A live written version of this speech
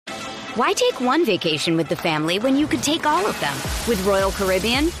Why take one vacation with the family when you could take all of them? With Royal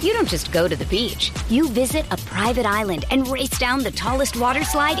Caribbean, you don't just go to the beach. You visit a private island and race down the tallest water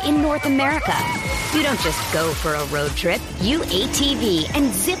slide in North America. You don't just go for a road trip. You ATV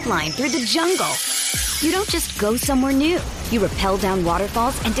and zip line through the jungle. You don't just go somewhere new. You rappel down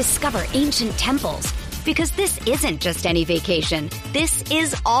waterfalls and discover ancient temples. Because this isn't just any vacation. This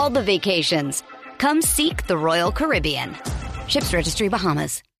is all the vacations. Come seek the Royal Caribbean. Ships Registry,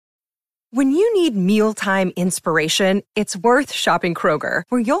 Bahamas. When you need mealtime inspiration, it's worth shopping Kroger,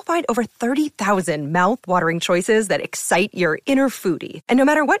 where you'll find over 30,000 mouth-watering choices that excite your inner foodie. And no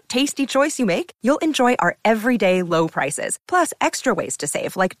matter what tasty choice you make, you'll enjoy our everyday low prices, plus extra ways to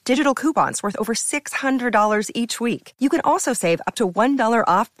save, like digital coupons worth over $600 each week. You can also save up to $1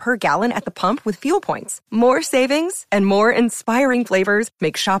 off per gallon at the pump with fuel points. More savings and more inspiring flavors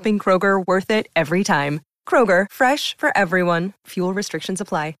make shopping Kroger worth it every time. Kroger, fresh for everyone. Fuel restrictions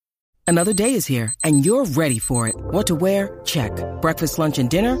apply. Another day is here, and you're ready for it. What to wear? Check. Breakfast, lunch, and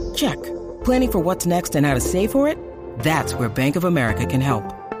dinner? Check. Planning for what's next and how to save for it? That's where Bank of America can help.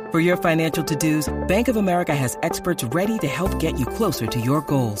 For your financial to-dos, Bank of America has experts ready to help get you closer to your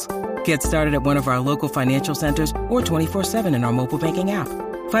goals. Get started at one of our local financial centers or 24/7 in our mobile banking app.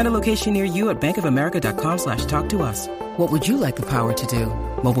 Find a location near you at bankofamerica.com/talktous. What would you like the power to do?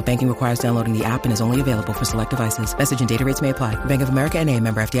 Mobile banking requires downloading the app and is only available for select devices. Message and data rates may apply. Bank of America N.A.,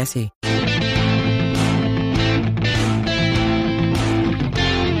 member FDIC.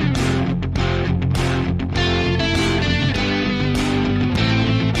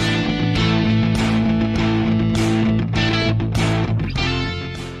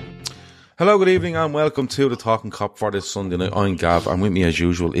 Hello, good evening, and welcome to the Talking Cop for this Sunday night. I'm Gav, and with me as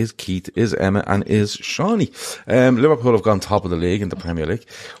usual is Keith, is Emma, and is Shawnee. Liverpool have gone top of the league in the Premier League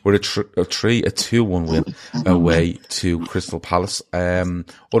with a 2-1 win away to Crystal Palace. Other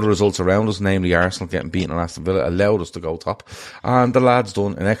results around us, namely Arsenal getting beaten on Aston Villa, allowed us to go top. And the lads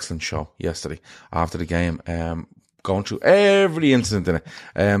done an excellent show yesterday after the game. Going through every incident in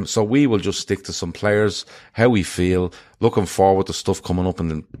it. So we will just stick to some players, how we feel, looking forward to stuff coming up in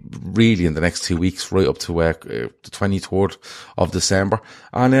the next 2 weeks, right up to the 23rd of December.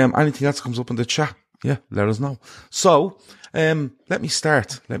 And anything else comes up in the chat, yeah, let us know. So, let me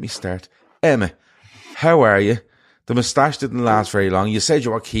start. Emma, how are you? The moustache didn't last very long. You said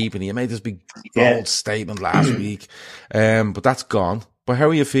you were keeping it. You made this big bold statement last week. But that's gone. But how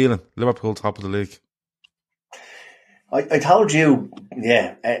are you feeling? Liverpool top of the league. I told you,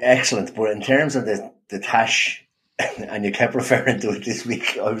 excellent. But in terms of the tash, and you kept referring to it this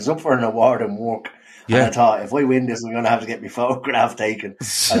week, I was up for an award in work. Yeah. And I thought, if I win this, I'm going to have to get my photograph taken.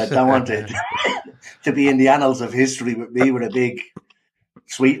 And I don't want it to be in the annals of history with me with a big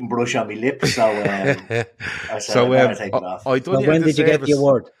sweeting brush on my lips. So I said, I better take it off. When did you get the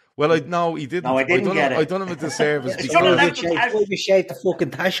award? Well, no, he didn't. No, I didn't get it. I done him a disservice. Why you shave the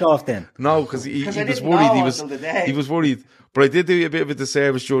fucking tash off then? No, because he was worried. He was worried. But I did do a bit of a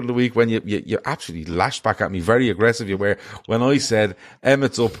disservice during the week when you absolutely lashed back at me, very aggressive you were, when I said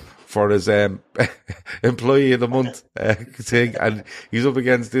Emmett's up for his employee of the month thing, and he's up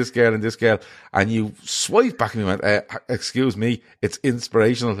against this girl and this girl, and you swiped back at me and went, excuse me, it's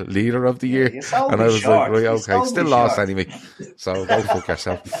inspirational leader of the year. And I was like, right, okay, still lost anyway, so go fuck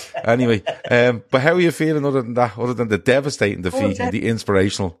yourself. Anyway, but how are you feeling other than that, other than the devastating defeat in the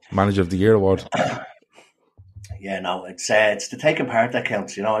inspirational manager of the year award? Yeah, no, it's the taking part that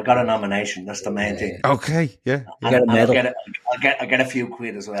counts. You know, I got a nomination. That's the main thing. Okay, yeah. You get a medal. I get a few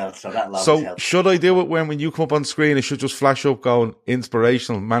quid as well, so that'll always help. Should I do it when you come up on screen? It should just flash up going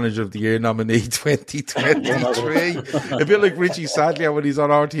inspirational manager of the year nominee 2023. A bit like Richie Sadlier when he's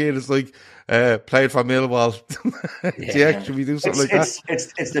on RTE. It's like played for Millwall. Should we do something like that?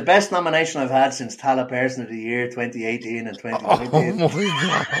 It's the best nomination I've had since Tala Person of the Year 2018 and 2019. Oh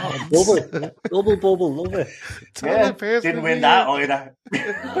my God! Double, love it. Yeah, didn't win that either.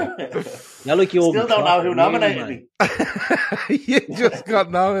 Now, like you still don't know who nominated me. You just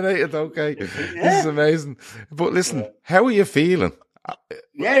got nominated. Okay, this is amazing. But listen, how are you feeling?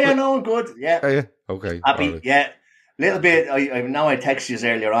 No, I'm good. Yeah. Okay. Happy. Right. Yeah. Little bit. I know I texted you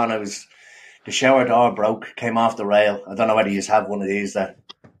earlier on. The shower door broke, came off the rail. I don't know whether you have one of these that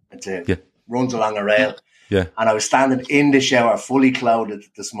runs along a rail. Yeah. And I was standing in the shower, fully clothed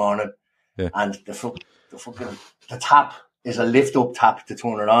this morning. Yeah. And the tap is a lift up tap to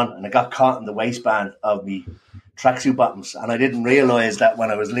turn it on, and it got caught in the waistband of me tracksuit bottoms, and I didn't realise that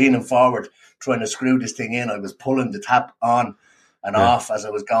when I was leaning forward trying to screw this thing in, I was pulling the tap on and off as I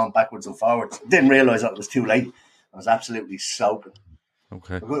was going backwards and forwards. Didn't realise that it was too late. I was absolutely soaking.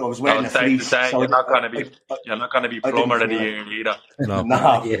 Okay. I was wearing a safe to fleece. say So you're not going to be plumber of the feel- year either. No.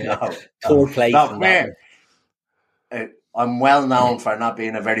 Third place. No, in come that here. I'm well known for not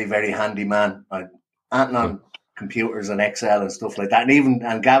being a very, very handy man. I'm on computers and Excel and stuff like that.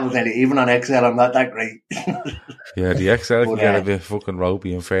 And Gav will tell you, even on Excel, I'm not that great. Yeah, the Excel can get a bit fucking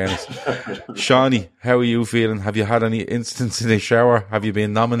ropey, in fairness. Shawnee, how are you feeling? Have you had any incidents in the shower? Have you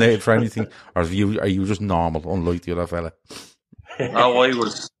been nominated for anything? Or are you just normal, unlike the other fella? Oh, I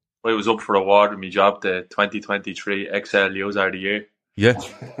was up for award with my job, the 2023 Excel User of the Year. Yeah,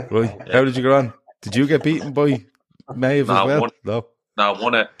 right. Yeah. How did you get on? Did you get beaten by Maeve as well? No, I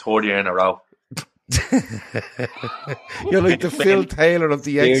won it 3rd year in a row. You're like the Phil Taylor of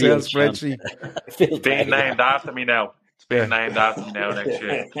the Excel spreadsheet. It's being named after me now. It's being named after me now next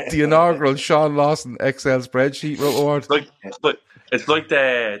year. The inaugural Sean Lawson Excel spreadsheet award. It's like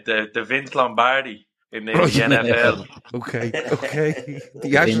the Vince Lombardi in the NFL. Okay.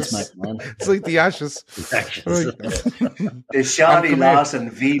 The Ashes. It's like the Ashes. Right. The Shawnee Lawson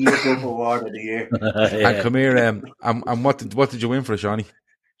V Lookup Award of the Year. And come here, and what did you win for, Shawnee?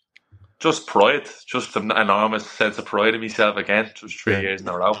 Just pride, just an enormous sense of pride in myself again. Just 3 years in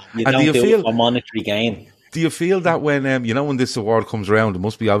a row. And do you feel a monetary gain? Do you feel that when when this award comes around, it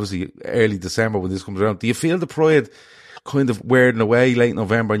must be obviously early December when this comes around. Do you feel the pride kind of wearing away late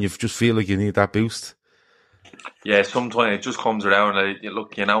November, and you just feel like you need that boost? Yeah, sometimes it just comes around.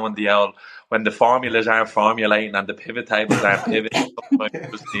 Look, when the formulas aren't formulating and the pivot tables aren't pivoting, sometimes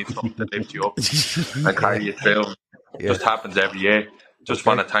you just need something to lift you up and carry you through. It just happens every year. Just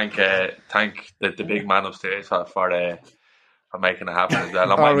want to thank the big man upstairs for making it happen as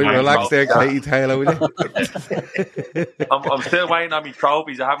well. All right, relax there, Katie Taylor, will you? I'm still waiting on my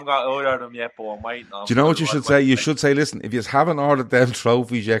trophies. I haven't got ordered them yet, but I'm waiting. Do you know what you should say? You should say, listen, if you haven't ordered them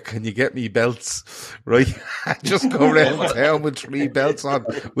trophies yet, can you get me belts? Right? Just go around town with 3 belts on.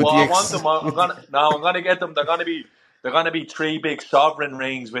 I want them. I'm gonna get them. They're going to be 3 big sovereign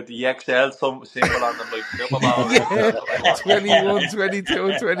rings with the XL symbol on them, like Super Bowl. Yeah, 21, 22,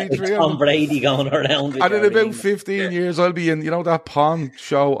 and 23. Tom Brady going around. And in about 15 years, I'll be in, that pawn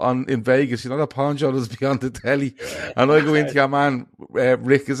show in Vegas. That pawn show that's be on the telly. And I go into your man,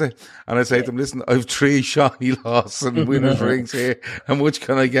 Rick, is it? And I say to him, listen, I've 3 Shawnee Lawson winners rings here. How much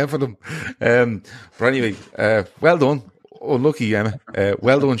can I get for them? But anyway, well done. Oh, lucky, Emma.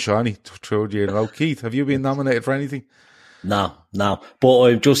 Well done, Shawnee. 3rd year in a row. Keith, have you been nominated for anything? No. But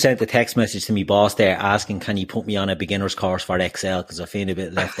I've just sent a text message to my boss there asking, can you put me on a beginner's course for Excel? Because I feel a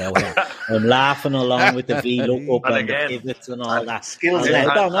bit left out here. I'm laughing along with the V lookup and the pivots and all that. Skills.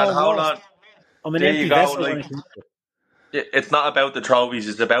 Hold on. I'm an empty vessel. It's not about the trophies,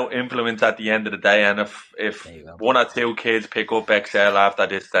 it's about influence at the end of the day. And if 1 or 2 kids pick up Excel after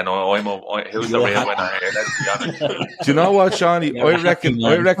this, then who's the real winner here? Let's be honest. Do you know what, Shawnee? I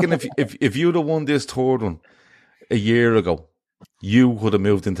reckon if you'd have won this third one a year ago, you would have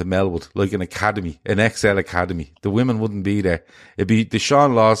moved into Melwood, like an academy, an XL academy. The women wouldn't be there. It'd be the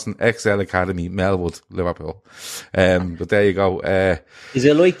Sean Lawson XL Academy, Melwood, Liverpool. But there you go. Is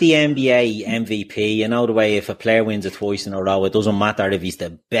it like the NBA MVP? You know the way if a player wins it twice in a row, it doesn't matter if he's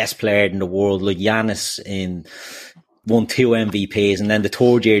the best player in the world, like Giannis won 2 MVPs, and then the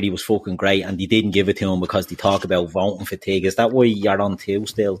 3rd year he was fucking great, and they didn't give it to him because they talk about voting fatigue. Is that why you're on 2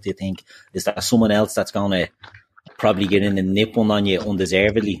 still, do you think? Is that someone else that's going to probably get in and nip one on you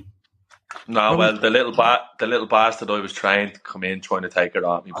undeservedly? No, well, the little bastard I was trying to come in trying to take it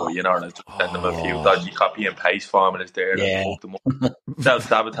off me, but I just send them a few dodgy copy and paste formulas there that fucked them up.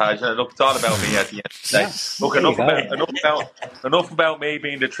 Self-sabotage. Look, it's all about me at the end of the day. Look, enough about me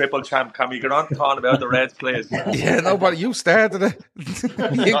being the triple champ. Can we get on talking about the Reds, please? Yeah, no, but you started it.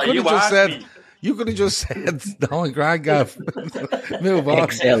 You could have just said, no, and Grand Gav. Move on.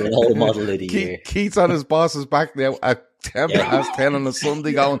 Excel role model of the year. Keith's on his boss's back now at 10 on a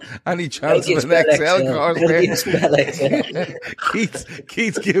Sunday going, any chance of an Excel course there?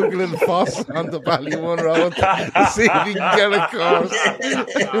 Keith's Googling Foss on the Ballymun Road to see if he can get a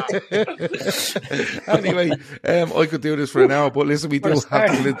course. Anyway, I could do this for an hour, but listen, we do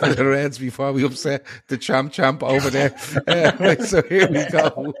have to get into the Reds before we upset the champ over there. Right, so here we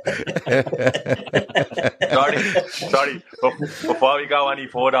go. Sorry. Before we go any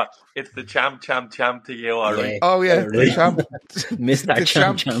further, it's the champ to you, all right? Oh, yeah. The champ. Mr.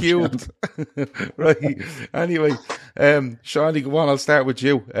 Champ cute. Right. Anyway, Shawnee, go on. I'll start with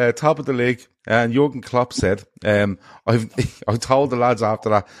you. Top of the league. And Jurgen Klopp said, I told the lads after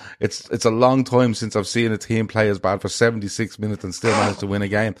that, it's a long time since I've seen a team play as bad for 76 minutes and still manage to win a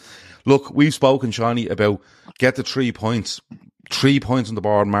game. Look, we've spoken, Shawnee, about get the 3 points. 3 points on the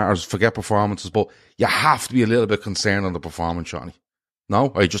board matters, forget performances, but you have to be a little bit concerned on the performance, Shawnee. No?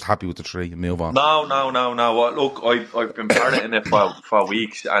 Or are you just happy with the 3 and move on? No. Well, look, I've been parroting it for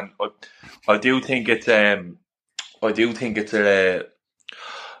weeks, and I do think it's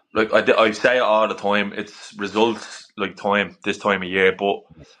like I say it all the time. It's results like time this time of year, but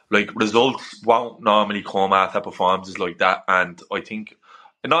like results won't normally come after performances like that. And I think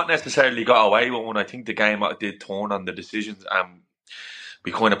not necessarily got away with one. I think the game did turn on the decisions, and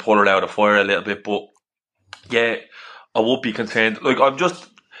we kind of pulled it out of fire a little bit. But yeah, I would be concerned. Like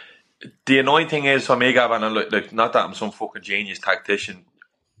the annoying thing is for me, Gavin, and like not that I'm some fucking genius tactician.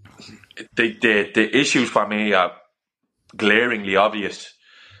 The issues for me are glaringly obvious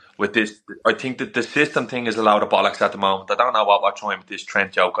with this. I think that the system thing is a lot of bollocks at the moment. I don't know what we're trying with this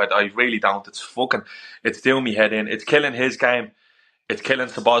Trent joke. I really don't. It's doing me head in. It's killing his game. It's killing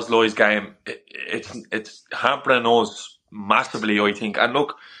Szoboszlai's game. It's hampering us massively, I think. And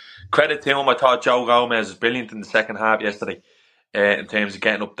look, credit to him. I thought Joe Gomez was brilliant in the second half yesterday, in terms of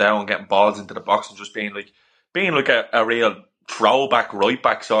getting up there and getting balls into the box and just being like a real throwback right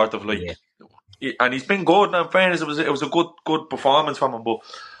back sort of like. Yeah. And he's been good. And in fairness, it was a good performance from him. But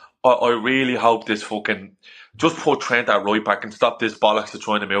I really hope this fucking just put Trent at right back and stop this bollocks of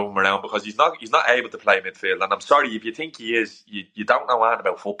trying to move him around, because he's not able to play midfield. And I'm sorry, if you think he is, you don't know anything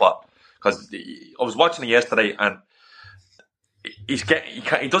about football. Because I was watching it yesterday, and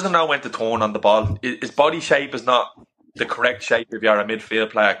he doesn't know when to turn on the ball. His body shape is not the correct shape if you're a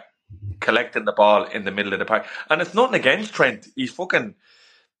midfield player collecting the ball in the middle of the park. And it's nothing against Trent.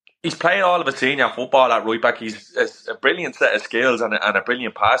 He's played all of his senior football at right back. He's a brilliant set of skills and a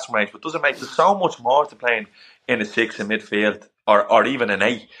brilliant passing range, but doesn't make there's so much more to playing in a 6 in midfield or even an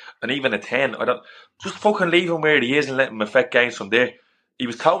 8 and even a 10. I don't just fucking leave him where he is and let him affect games from there. He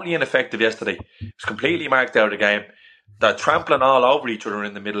was totally ineffective yesterday. He was completely marked out of the game. They're trampling all over each other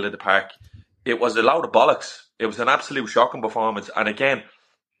in the middle of the park. It was a load of bollocks. It was an absolute shocking performance. And again,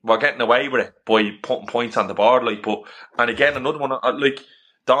 we're getting away with it by putting points on the board. And again, another one,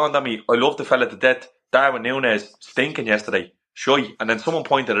 dawned on me, I love the fella to death. Darwin Núñez stinking yesterday. Shy. And then someone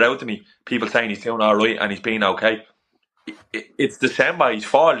pointed it out to me, people saying he's doing all right and he's been okay. It's December, he's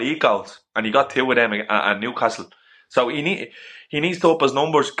 4 league goals and he got 2 of them at Newcastle. So he needs to up his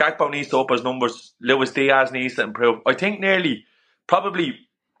numbers. Gakpo needs to up his numbers. Luis Diaz needs to improve. I think probably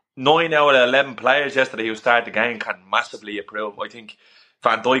 9 out of 11 players yesterday who started the game can massively improve. I think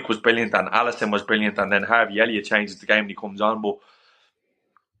Van Dijk was brilliant and Alisson was brilliant, and then Harvey Elliott changes the game when he comes on. But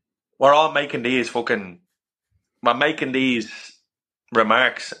we're all making these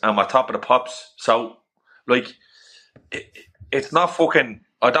remarks and we're top of the pops. So, it's not fucking,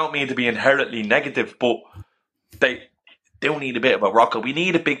 I don't mean to be inherently negative, but they do need a bit of a rocker. We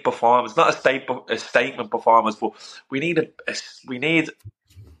need a big performance, not a statement performance, but we need to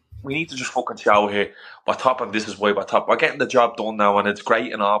just fucking show here we're top, and this is why we're top. We're getting the job done now, and it's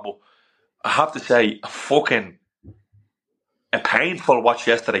great and all, but I have to say, a painful watch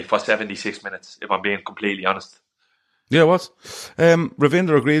yesterday for 76 minutes, if I'm being completely honest. Yeah, it was.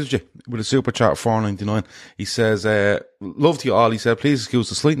 Ravinder agrees with you with a super chat of $4.99. He says, love to you all. He said, please excuse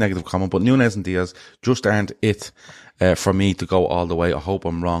the slight negative comment, but Núñez and Diaz just aren't it for me to go all the way. I hope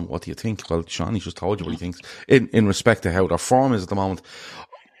I'm wrong. What do you think? Well, Sean, he just told you what he thinks in respect to how their form is at the moment.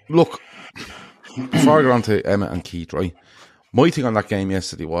 Look, before I go on to Emma and Keith, right? My thing on that game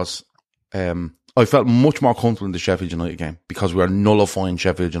yesterday was, I felt much more comfortable in the Sheffield United game because we were nullifying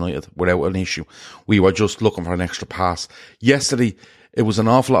Sheffield United without an issue. We were just looking for an extra pass. Yesterday, it was an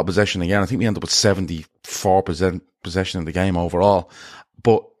awful lot of possession again. I think we ended up with 74% possession in the game overall.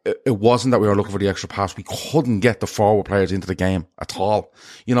 But it wasn't that we were looking for the extra pass. We couldn't get the forward players into the game at all.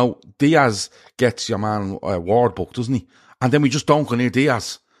 You know, Diaz gets your man Ward booked, doesn't he? And then we just don't go near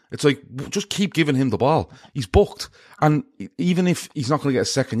Diaz. It's like, just keep giving him the ball. He's booked. And even if he's not going to get a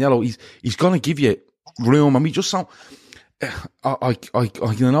second yellow, he's going to give you room. And we just don't, I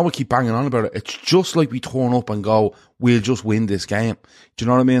know we keep banging on about it. It's just like we turn up and go, we'll just win this game. Do you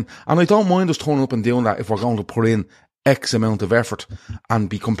know what I mean? And I don't mind us turning up and doing that if we're going to put in X amount of effort and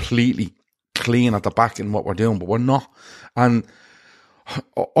be completely clean at the back in what we're doing, but we're not. And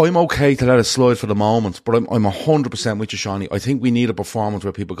I'm okay to let it slide for the moment, but I'm 100% with you, Shawnee. I think we need a performance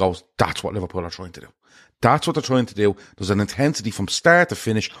where people go, that's what Liverpool are trying to do. That's what they're trying to do. There's an intensity from start to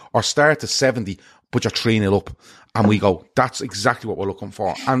finish, or start to 70, but you're 3-0 up. And we go, that's exactly what we're looking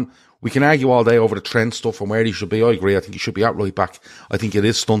for. And we can argue all day over the Trent stuff and where he should be. I agree. I think he should be at right back. I think it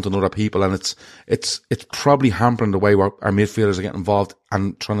is stunting other people, and it's probably hampering the way our midfielders are getting involved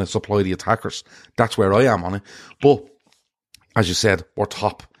and trying to supply the attackers. That's where I am on it. But as you said, we're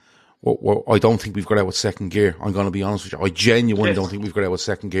top. I don't think we've got out with second gear. I'm going to be honest with you. I genuinely don't think we've got out with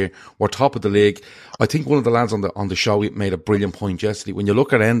second gear. We're top of the league. I think one of the lads on the show made a brilliant point yesterday. When you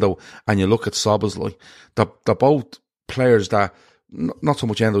look at Endo and you look at Szoboszlai, they're both players that, not so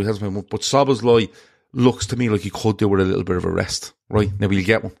much Endo, he hasn't been much, but Szoboszlai looks to me like he could do with a little bit of a rest, right? Now we'll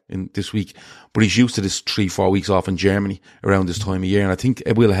get one in this week, but he's used to this 3-4 weeks off in Germany around this time of year, and I think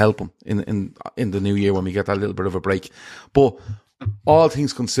it will help him in the new year when we get that little bit of a break. But all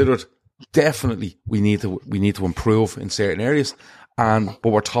things considered, definitely we need to improve in certain areas, but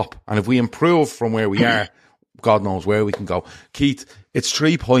we're top, and if we improve from where we are, God knows where we can go. Keith, it's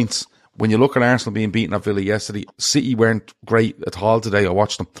 3 points. When you look at Arsenal being beaten at Villa yesterday, City weren't great at all today. I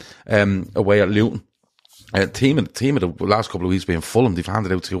watched them away at Luton. Team of the last couple of weeks being Fulham. They've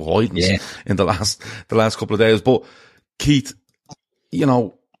handed out 2 hidings in the last couple of days. But Keith, you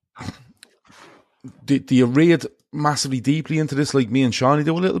know, do you read massively deeply into this like me and Shawnee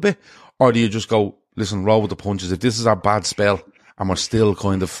do a little bit, or do you just go, listen, roll with the punches? If this is our bad spell and we're still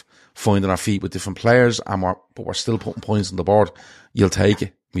kind of finding our feet with different players but we're still putting points on the board, you'll take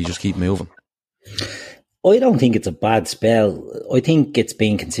it. We just keep moving. I don't think it's a bad spell. I think it's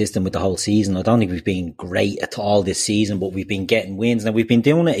been consistent with the whole season. I don't think we've been great at all this season, but we've been getting wins. Now, we've been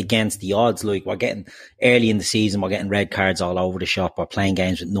doing it against the odds. Like, we're getting early in the season, we're getting red cards all over the shop. We're playing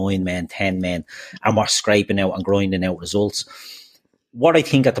games with 9 men, 10 men, and we're scraping out and grinding out results. What I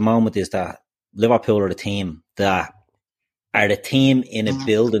think at the moment is that Liverpool are the team in a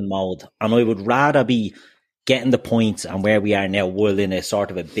building mode. And I would rather be getting the points and where we are now, while in a sort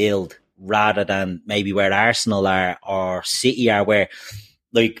of a build, rather than maybe where Arsenal are or City are, where,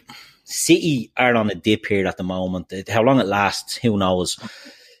 like, City are on a dip here at the moment. How long it lasts, who knows?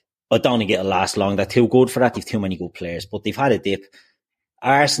 I don't think it'll last long. They're too good for that. They've too many good players, but they've had a dip.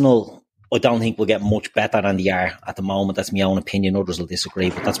 Arsenal, I don't think will get much better than they are at the moment. That's my own opinion. Others will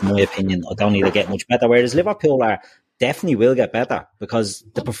disagree, but that's my opinion. I don't think they'll get much better. Whereas Liverpool definitely will get better, because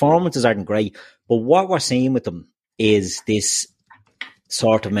the performances aren't great. But what we're seeing with them is this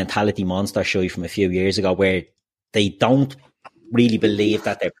sort of mentality monster show from a few years ago, where they don't really believe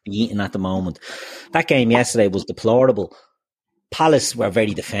that they're beaten at the moment. That game yesterday was deplorable. Palace were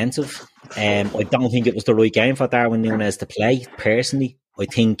very defensive. I don't think it was the right game for Darwin Núñez to play, personally. I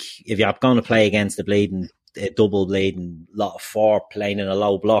think if you're going to play against a double bleeding lot of 4 playing in a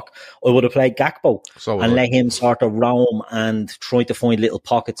low block, I would have played Gakpo and let him sort of roam and try to find little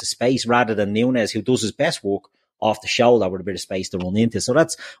pockets of space, rather than Núñez, who does his best work off the shoulder with a bit of space to run into. So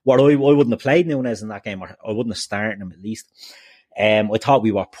that's what I wouldn't have played Núñez in that game, or I wouldn't have started him at least. I thought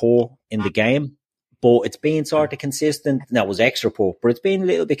we were poor in the game, but it's been sort of consistent. Now, it was extra poor, but it's been a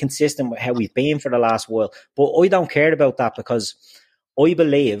little bit consistent with how we've been for the last while. But I don't care about that, because I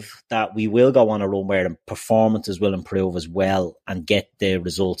believe that we will go on a run where the performances will improve as well and get the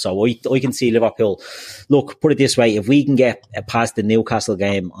results. So I can see Liverpool, look, put it this way, if we can get past the Newcastle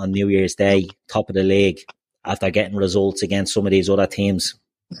game on New Year's Day, top of the league, after getting results against some of these other teams,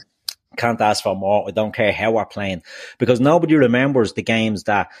 can't ask for more. I don't care how we're playing, because nobody remembers the games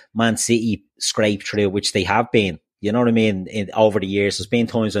that Man City scraped through, which they have been. You know what I mean? Over the years, there's been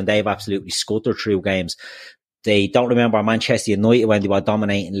times when they've absolutely scuttered through games. They don't remember Manchester United when they were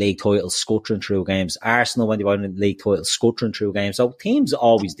dominating league titles, scuttering through games. Arsenal when they were in league titles, scuttering through games. So teams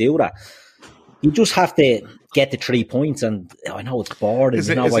always do that. You just have to get the 3 points, and I know it's boring.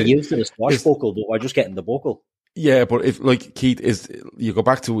 We're used to the swashbuckle, but we're just getting the buckle. Yeah, but if, like, Keith, you go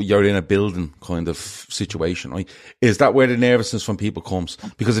back to you're in a building kind of situation, right? Is that where the nervousness from people comes?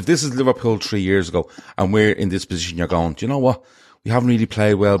 Because if this is Liverpool 3 years ago and we're in this position, you're going, do you know what? We haven't really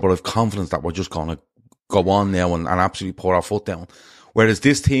played well, but I've confidence that we're just going to go on now and absolutely put our foot down. Whereas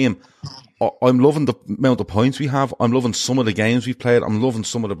this team, I'm loving the amount of points we have. I'm loving some of the games we've played. I'm loving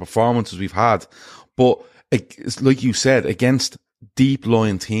some of the performances we've had. But it's like you said, against deep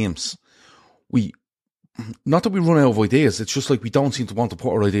lying teams, not that we run out of ideas, it's just like we don't seem to want to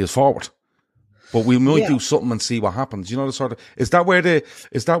put our ideas forward. But we might do something and see what happens. You know, the sort of, is that where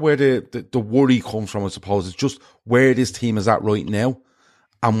the worry comes from, I suppose? It's just where this team is at right now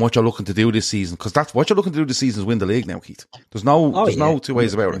and what you're looking to do this season. Because that's what you're looking to do this season, is win the league now, Keith. There's no two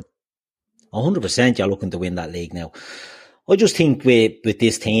ways about it. 100% you're looking to win that league now. I just think with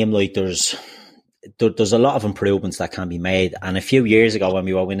this team, like, there's a lot of improvements that can be made. And a few years ago when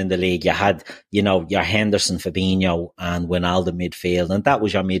we were winning the league, you had, you know, your Henderson, Fabinho and Wijnaldum midfield. And that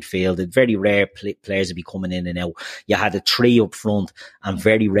was your midfield. And very rare players would be coming in and out. You had a 3 up front and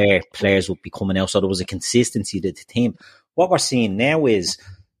very rare players would be coming out. So there was a consistency to the team. What we're seeing now is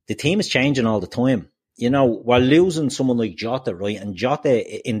the team is changing all the time. You know, we're losing someone like Jota, right? And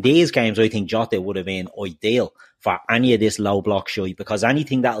Jota, in these games, I think Jota would have been ideal for any of this low block shite, because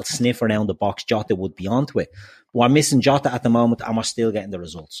anything that'll sniff around the box, Jota would be onto it. We're missing Jota at the moment, and we're still getting the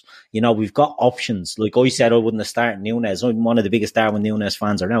results. We've got options. Like I said, I wouldn't have started Núñez. I'm one of the biggest Darwin Núñez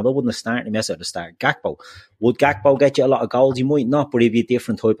fans around. I wouldn't have started him yesterday to start Gakpo. Would Gakpo get you a lot of goals? He might not, but he'd be a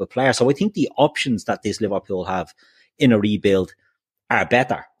different type of player. So I think the options that this Liverpool have in a rebuild are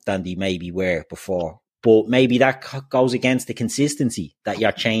better than they maybe were before. But maybe that goes against the consistency that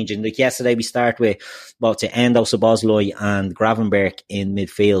you're changing. Like yesterday, we start with Endo, Szoboszlai and Gravenberch in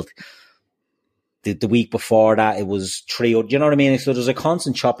midfield. The week before that, it was trio. Do you know what I mean? So there's a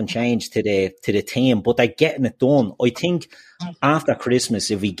constant chop and change to the team, but they're getting it done. I think after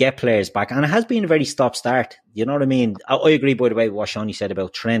Christmas, if we get players back, and it has been a very stop-start, you know what I mean? I agree, by the way, with what Shawnee said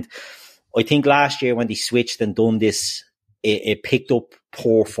about Trent. I think last year when they switched and done this, it picked up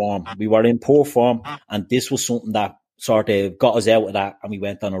poor form. We were in poor form, and this was something that sort of got us out of that, and we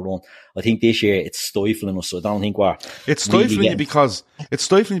went on a run. I think this year it's stifling us, so I don't think we're... It's stifling because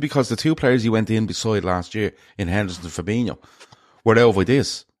the two players you went in beside last year in Henderson and Fabinho were out of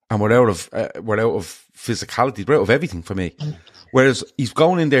ideas, and we're out of physicality, we're out of everything for me. Whereas he's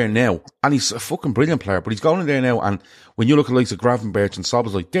going in there now, and he's a fucking brilliant player, but he's going in there now, and when you look at like Gravenberch and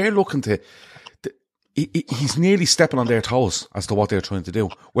Szoboszlai, they're looking to... He's nearly stepping on their toes as to what they're trying to do.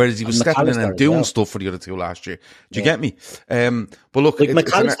 Whereas he was stepping in and doing stuff for the other two last year. Do you get me? But look,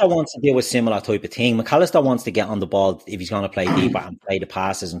 McAllister wants to do a similar type of thing. McAllister wants to get on the ball if he's going to play deeper and play the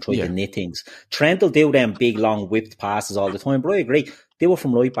passes and try to knit things. Trent will do them big, long, whipped passes all the time. But I agree, do it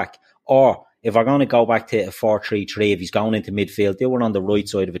from right back. Or if we're going to go back to a 4-3-3, if he's going into midfield, do it on the right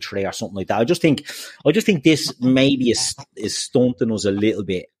side of a tray or something like that. I just think this maybe is stunting us a little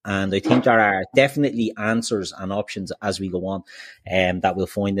bit. And I think there are definitely answers and options as we go on that we'll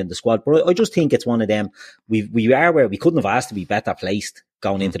find in the squad. But I just think it's one of them. We are where we couldn't have asked to be better placed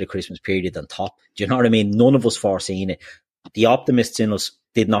going into the Christmas period than top. Do you know what I mean? None of us foreseen it. The optimists in us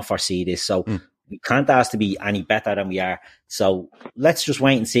did not foresee this. So we can't ask to be any better than we are. So let's just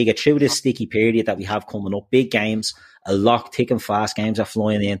wait and see, get through this sticky period that we have coming up. Big games, a lot, thick and fast games are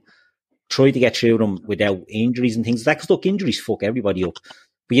flying in. Try to get through them without injuries and things like that. Because look, injuries fuck everybody up.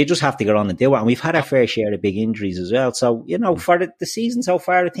 But you just have to get on and do it. And we've had our fair share of big injuries as well. So, for the season so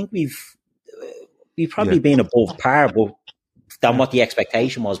far, I think we've probably been above par than what the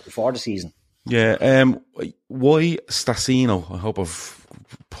expectation was before the season. Yeah. Why Stasino? I hope I've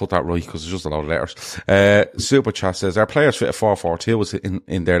put that right because it's just a lot of letters. Super Chat says, our players fit a 4-4-2 was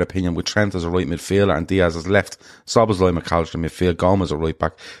in their opinion, with Trent as a right midfielder and Diaz as left, Szoboszlai, McAllister midfield, Gomez a right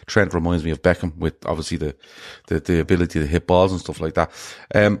back. Trent reminds me of Beckham with obviously the ability to hit balls and stuff like that.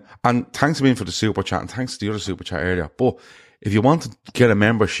 And thanks a million for the Super Chat, and thanks to the other Super Chat earlier. But if you want to get a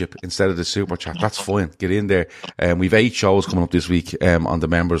membership instead of the Super Chat, that's fine. Get in there. We've 8 shows coming up this week on the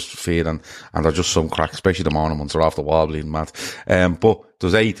members feed, and they're just some crack, especially the morning ones. They're off the wall, bleeding mad. But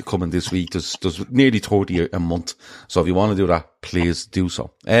there's 8 coming this week. There's nearly 30 a month. So if you want to do that, please do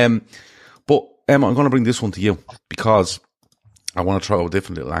so. But Emma, I'm going to bring this one to you because I want to throw a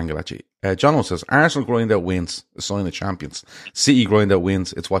different little angle at you. Jono says, Arsenal grind out wins, a sign of champions. City grind out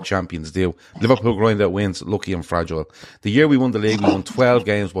wins, it's what champions do. Liverpool grind out wins, lucky and fragile. The year we won the league, we won 12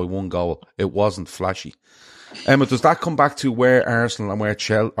 games by 1 goal. It wasn't flashy. Emma, does that come back to where Arsenal and where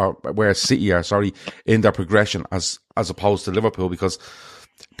City are, in their progression as opposed to Liverpool? Because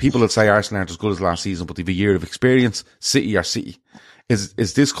people would say Arsenal aren't as good as last season, but they've a year of experience. City are City.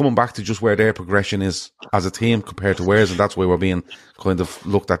 Is this coming back to just where their progression is as a team compared to ours, and that's why we're being kind of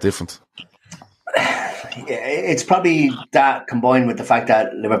looked at different? It's probably that combined with the fact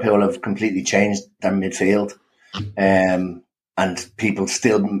that Liverpool have completely changed their midfield, and people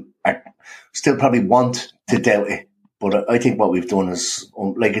still probably want to doubt it. But I think what we've done is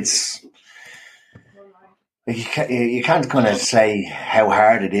you can't kind of say how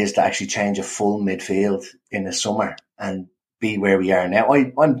hard it is to actually change a full midfield in the summer and be where we are now.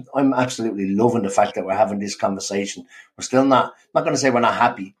 I'm absolutely loving the fact that we're having this conversation. We're still not going to say we're not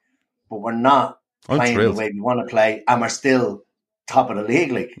happy, but we're not playing the way we want to play, and we're still top of the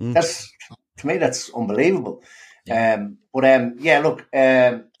league. That's, to me, that's unbelievable. Yeah. I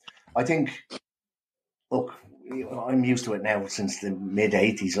think, I'm used to it now since the mid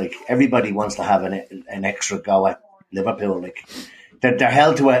 '80s. Like, everybody wants to have an extra go at Liverpool. Like, they're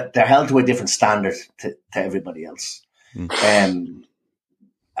held to a different standard to everybody else. And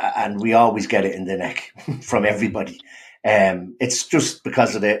we always get it in the neck from everybody. It's just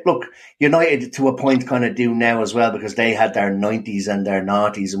because of United to a point kind of do now as well, because they had their 90s and their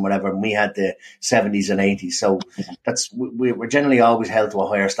noughties and whatever, and we had the 70s and 80s. So we're generally always held to a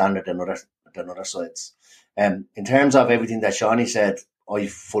higher standard than other sides. In terms of everything that Shawnee said, I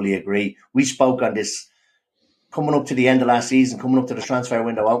fully agree. We spoke on this coming up to the end of last season, coming up to the transfer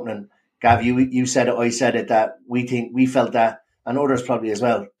window opening, Gav, you said it, I said it, that we felt that, and others probably as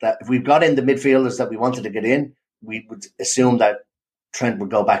well, that if we've got in the midfielders that we wanted to get in, we would assume that Trent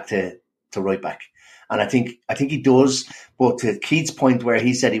would go back to right back. And I think he does. But to Keith's point where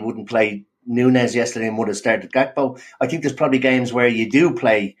he said he wouldn't play Núñez yesterday and would have started Gakpo, I think there's probably games where you do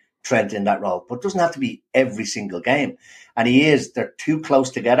play Trent in that role, but it doesn't have to be every single game. And they're too close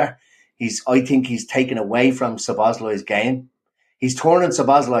together. I think he's taken away from Szoboszlai's game. He's turning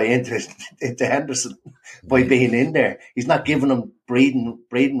Szoboszlai into Henderson by being in there. He's not giving him breathing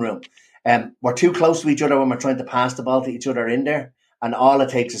room. We're too close to each other when we're trying to pass the ball to each other in there. And all it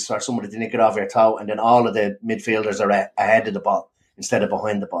takes is for somebody to nick it off your toe, and then all of the midfielders are ahead of the ball instead of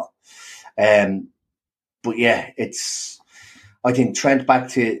behind the ball. But yeah, I think Trent back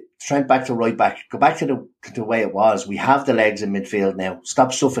to right back. Go back to the way it was. We have the legs in midfield now.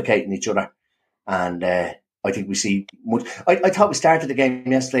 Stop suffocating each other. And I think we see much. I thought we started the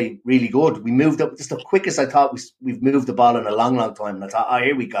game yesterday really good. We moved up. It's the quickest I thought we've moved the ball in a long, long time. And I thought,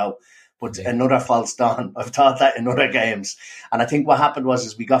 here we go. But another false dawn. I've thought that in other games. And I think what happened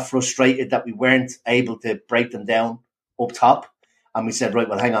was we got frustrated that we weren't able to break them down up top. And we said, right,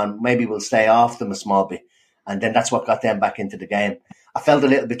 well, hang on, maybe we'll stay off them a small bit. And then that's what got them back into the game. I felt a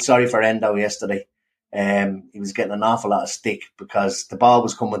little bit sorry for Endo yesterday. He was getting an awful lot of stick because the ball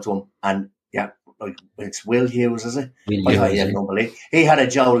was coming to him. And it's Will Hughes, is it? He had a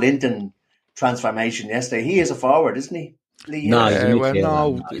Joe Linton transformation yesterday. He is a forward, isn't he? He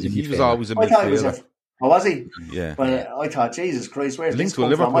was always a midfielder. Was he? Yeah. But I thought, Jesus Christ, where's linked this to come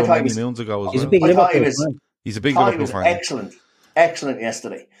Liverpool from? many moons ago as he's well. A big Liverpool fan. He's a big Liverpool fan. Excellent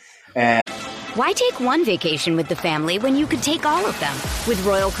yesterday. Why take one vacation with the family when you could take all of them? With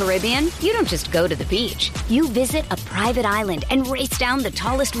Royal Caribbean, you don't just go to the beach. You visit a private island and race down the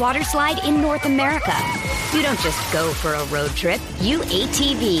tallest water slide in North America. You don't just go for a road trip. You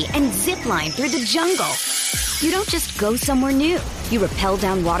ATV and zip line through the jungle. You don't just go somewhere new. You rappel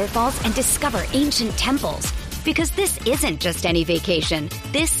down waterfalls and discover ancient temples. Because this isn't just any vacation.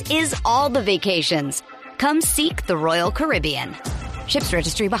 This is all the vacations. Come seek the Royal Caribbean. Ships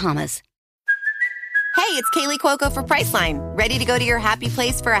Registry, Bahamas. Hey, it's Kaylee Cuoco for Priceline. Ready to go to your happy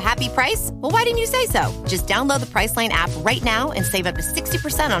place for a happy price? Well, why didn't you say so? Just download the Priceline app right now and save up to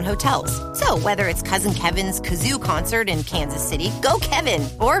 60% on hotels. So whether it's Cousin Kevin's Kazoo Concert in Kansas City, go Kevin,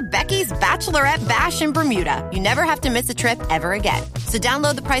 or Becky's Bachelorette Bash in Bermuda, you never have to miss a trip ever again. So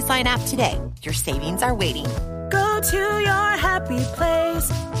download the Priceline app today. Your savings are waiting. Go to your happy place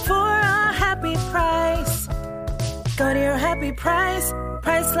for a happy price. Go to your happy price,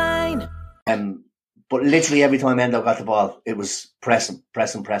 Priceline. But literally every time Endo got the ball, it was pressing.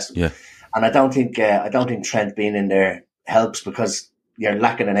 Yeah. And I don't think Trent being in there helps because you're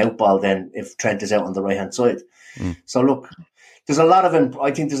lacking an out ball then if Trent is out on the right hand side. So look, there's a lot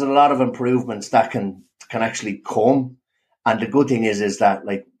of improvements that can actually come. And the good thing is that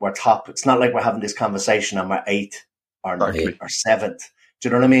like we're top. It's not like we're having this conversation and we're 8th or 7th. Do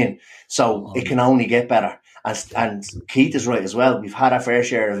you know what I mean? So it can only get better. And Keith is right as well. We've had our fair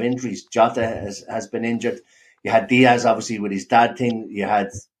share of injuries. Jota has been injured. You had Diaz, obviously, with his dad thing. You had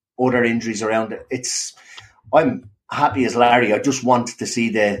other injuries around it. I'm happy as Larry. I just want to see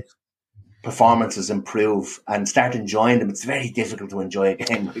the performances improve and start enjoying them. It's very difficult to enjoy a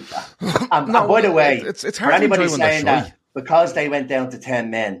game like that. And by the way, it's hard for anybody to enjoy saying that because they went down to 10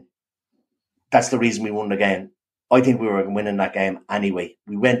 men, that's the reason we won the game. I think we were winning that game anyway.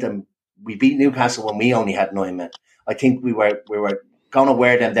 We beat Newcastle when we only had 9 men. I think we were going to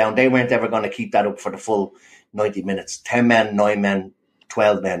wear them down. They weren't ever going to keep that up for the full 90 minutes. 10 men, 9 men,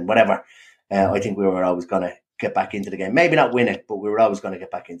 12 men, whatever. I think we were always going to get back into the game. Maybe not win it, but we were always going to get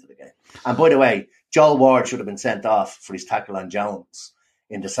back into the game. And by the way, Joel Ward should have been sent off for his tackle on Jones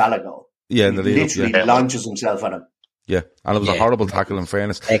in the Salah goal. Yeah, in the lead literally launches himself at him. Yeah, and it was a horrible tackle in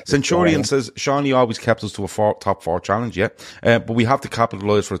fairness. Centurion says, Shawnee always kept us to a top 4 challenge, but we have to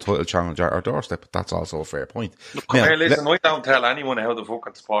capitalise for a title challenge at our doorstep. But that's also a fair point. Look, listen, I don't tell anyone how to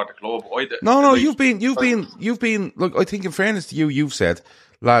fucking support the club. No, you've been. Look, I think in fairness to you, you've said,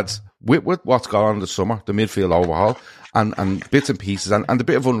 lads, with what's gone on this summer, the midfield overhaul, and bits and pieces, and a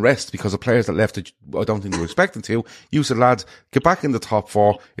bit of unrest because of players that left, I don't think they were expecting to. You said, lads, get back in the top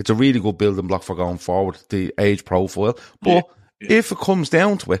 4. It's a really good building block for going forward, the age profile. But if it comes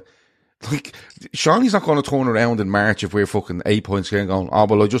down to it, like, Shawnee's not going to turn around in March if we're fucking 8 points here and going,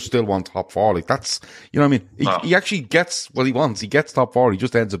 I just still want top 4. Like, that's, you know what I mean? He actually gets what he wants. He gets top 4. He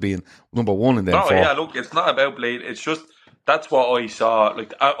just ends up being number 1 and then 4. Yeah, look, it's not about Blade. It's just, that's what I saw.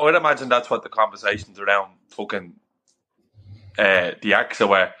 Like, I'd imagine that's what the conversations around fucking the AXA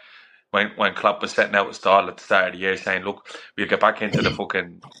were. when Klopp was setting out a stall at the start of the year, saying, "Look, we'll get back into the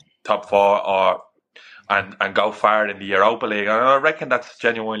fucking top four and go far in the Europa League." And I reckon that's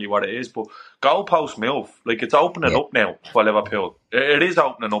genuinely what it is. But goalpost move, like it's opening up now for Liverpool. It is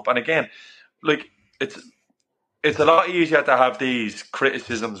opening up, and again, like it's a lot easier to have these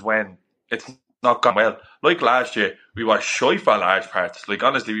criticisms when it's not gone well. Like last year, we were shy for large parts. Like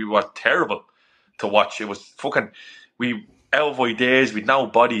honestly, we were terrible to watch. It was fucking Elvoy days with no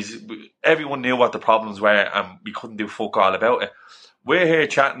bodies. Everyone knew what the problems were, and we couldn't do fuck all about it. We're here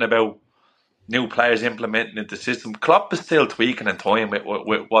chatting about new players implementing into the system. Klopp is still tweaking and toying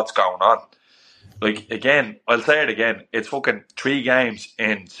with what's going on. Like, again, I'll say it again, it's fucking 3 games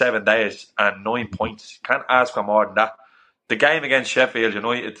in 7 days and 9 points. Can't ask for more than that. The game against Sheffield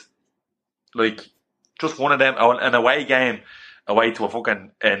United, like, just one of them, an away game, away to a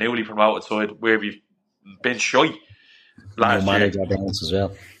fucking newly promoted side where we've been shy last new year. Manager bounce as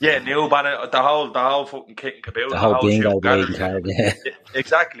well. Yeah, new manager, the whole fucking kit and caboodle. The whole bingo shoot, card, yeah.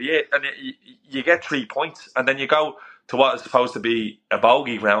 Exactly, yeah. And you get 3 points, and then you go to what is supposed to be a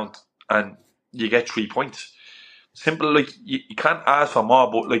bogey round, and you get 3 points. Simple, like, you can't ask for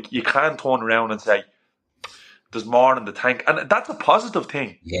more, but, like, you can turn around and say, there's more in the tank. And that's a positive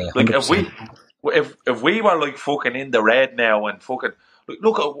thing. Yeah, 100%. Like, if we were, like, fucking in the red now and fucking...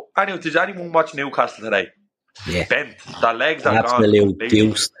 Look, did anyone watch Newcastle today? Yeah. Bent. Their legs are absolute gone.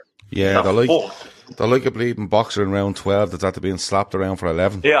 deuce. Yeah, they're like a bleeding boxer in round 12 that's after being slapped around for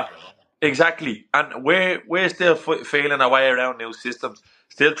 11. Yeah, exactly. And we're still feeling our way around new systems,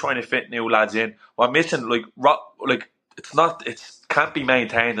 still trying to fit new lads in. We're missing, like it can't be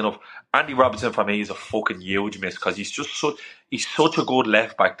maintained enough. Andy Robertson for me is a fucking huge miss because he's such a good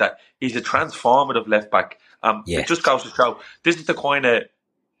left back that he's a transformative left back. It just goes to show this is the kind of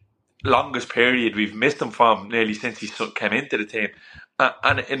longest period we've missed him from nearly since he came into the team,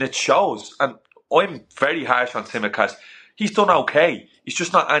 and it shows. And I'm very harsh on Tsimikas. He's done okay. He's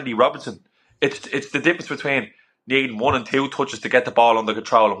just not Andy Robertson. It's the difference between needing 1 and 2 touches to get the ball under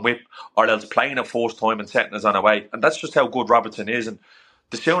control and whip, or else playing it first time and setting us on away. And that's just how good Robertson is. And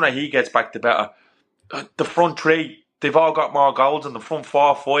the sooner he gets back, the better. The front 3, they've all got more goals, and the front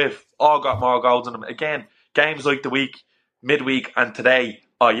 4, 5 all got more goals in them. Again, games like the week, midweek, and today,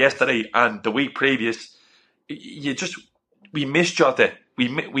 or yesterday, and the week previous, we missed Jota.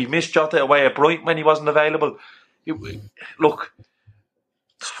 We missed Jota away at Brighton when he wasn't available. Look,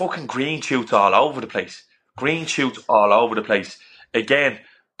 it's fucking green shoots all over the place. Green shoots all over the place. Again,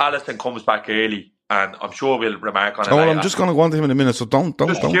 Alisson comes back early, and I'm sure we'll remark on it. Oh, well, I'm just going to go on to him in a minute, so don't.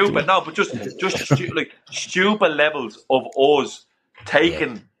 Stupid, no, but just like stupid levels of us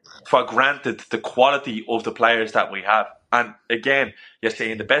taking for granted the quality of the players that we have. And again, you're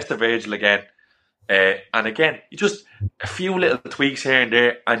seeing the best of Virgil again. And again, you just a few little tweaks here and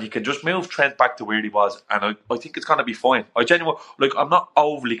there, and you can just move Trent back to where he was. And I think it's going to be fine. I'm not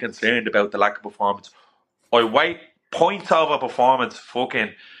overly concerned about the lack of performance. I wait points over performance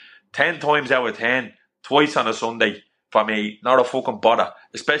fucking 10 times out of 10, twice on a Sunday for me. Not a fucking bother,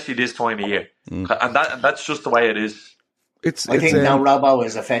 especially this time of year. And that's just the way it is. I think now Robbo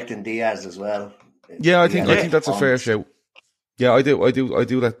is affecting Diaz as well. Yeah, I think that's a fair shout. Yeah, I do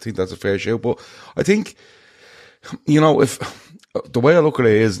think that's a fair shout. But I think, if the way I look at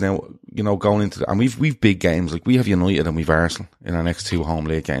it is now, going into and we've big games, like we have United and we've Arsenal in our next 2 home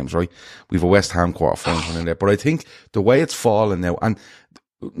league games, right? We've a West Ham quarter final in there. But I think the way it's fallen now, and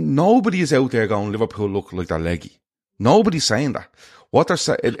nobody is out there going, Liverpool look like they're leggy. Nobody's saying that. What they're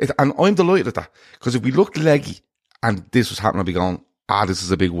saying, and I'm delighted at that, because if we looked leggy and this was happening, I'd be going, this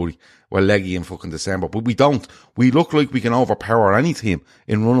is a big worry. We're leggy in fucking December. But we don't. We look like we can overpower any team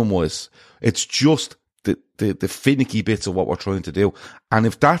in running wise. It's just the finicky bits of what we're trying to do. And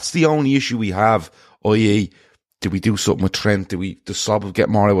if that's the only issue we have, i.e., do we do something with Trent? Does Sob get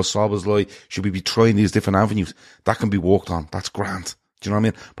more out of Sob's lie? Should we be trying these different avenues? That can be worked on. That's grand. Do you know what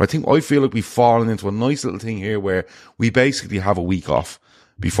I mean? But I feel like we've fallen into a nice little thing here where we basically have a week off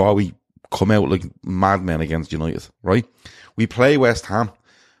before we come out like madmen against United, right? We play West Ham.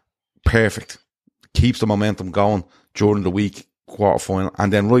 Perfect. Keeps the momentum going during the week, quarter final,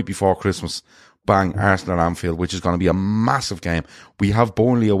 and then right before Christmas, bang, Arsenal at Anfield, which is going to be a massive game. We have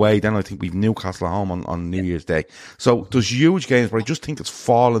Burnley away, then I think we've Newcastle at home on New Year's Day. So there's huge games, but I just think it's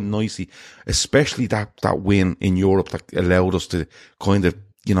fallen nicely, especially that win in Europe that allowed us to kind of,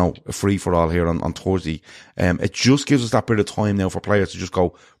 a free for all here on Thursday. It just gives us that bit of time now for players to just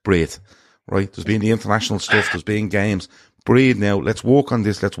go, breathe, right? There's been the international stuff, there's been games. Breathe now, let's work on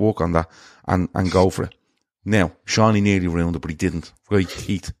this, let's work on that, and go for it. Now, Shawnee nearly ruined it, but he didn't. Right,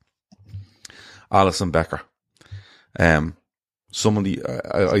 Heath. Alisson Becker. somebody,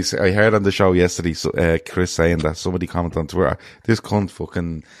 I heard on the show yesterday, Chris saying that somebody commented on Twitter, this cunt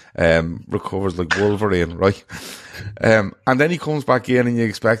fucking, recovers like Wolverine, right? And then he comes back in and you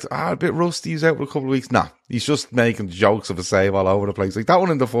expect, a bit rusty, he's out for a couple of weeks. Nah, he's just making jokes of a save all over the place. Like that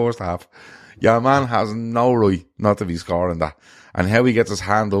one in the first half. Yeah, man has no right not to be scoring that. And how he gets his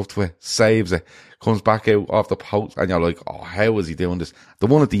hand up to it, saves it, comes back out off the post, and you're like, oh, how is he doing this? The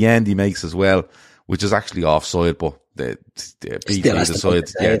one at the end he makes as well, which is actually offside, but the BT decide,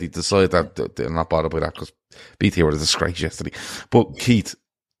 they decide that they're not bothered by that because BT were a disgrace yesterday. But Keith,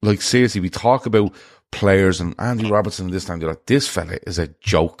 like seriously, we talk about players and Andy Robertson this time, they're like, this fella is a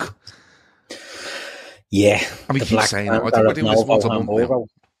joke. Yeah. I mean, keep saying it. I think we're doing this once a month now.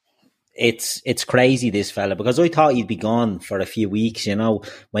 It's crazy, this fella, because I thought he'd be gone for a few weeks, you know.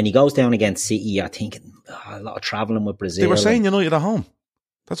 When he goes down against City, you're thinking, a lot of travelling with Brazil. They were saying United at home.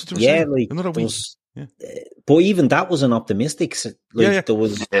 That's what they were saying. Like, another week. But even that wasn't optimistic. There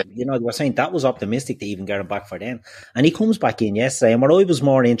was, you know, they were saying that was optimistic to even get him back for them. And he comes back in yesterday, and what I was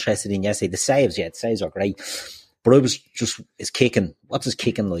more interested in yesterday, the saves are great. But I was just, his kicking. What's his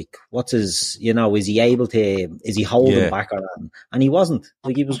kicking like? What's his, you know, is he holding back or not? And he wasn't.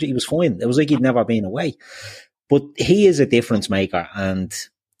 Like, he was fine. It was like he'd never been away. But he is a difference maker. And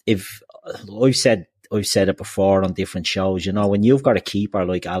if, I've said it before on different shows, you know, when you've got a keeper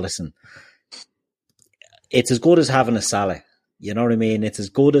like Alisson, it's as good as having a Salah. You know what I mean? It's as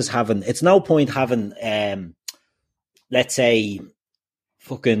good as it's no point having, let's say,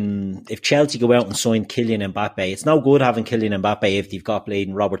 if Chelsea go out and sign Kylian Mbappe, it's no good having Kylian Mbappe if they've got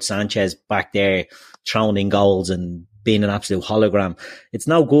playing Robert Sanchez back there throwing in goals and being an absolute hologram. It's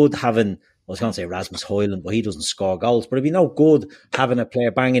no good having, I was going to say Rasmus Højlund, but he doesn't score goals. But it'd be no good having a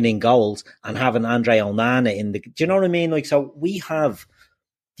player banging in goals and having Andre Onana in the, do you know what I mean? Like, so we have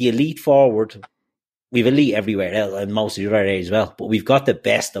the elite forward. We've elite everywhere else and most of the other areas as well, but we've got the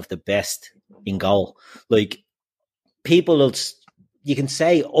best of the best in goal. Like, people will, you can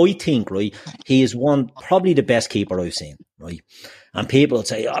say, I think, right, he is probably the best keeper I've seen, right? And people would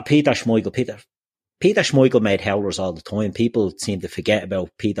say, Peter Schmeichel made howlers all the time. People seem to forget about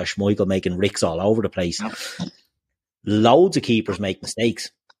Peter Schmeichel making ricks all over the place. Loads of keepers make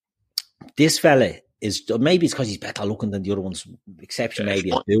mistakes. This fella is, maybe it's because he's better looking than the other ones, exception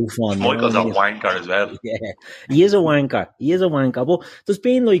maybe a Buffon. Schmeichel's a wanker as well. Yeah, he is a wanker. But there's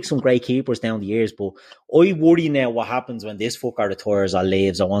been like some great keepers down the years, but I worry now what happens when this fucker retires or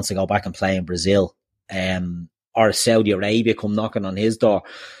leaves or wants to go back and play in Brazil, or Saudi Arabia come knocking on his door,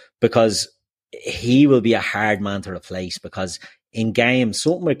 because he will be a hard man to replace, because in games,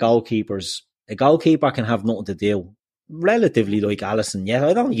 something with goalkeepers, a goalkeeper can have nothing to do. Relatively like Alisson, yeah.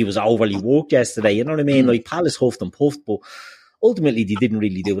 I don't think he was overly worked yesterday, you know what I mean? Like, Palace huffed and puffed, but ultimately they didn't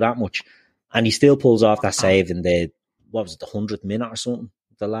really do that much. And he still pulls off that save in the, what was it, the 100th minute or something?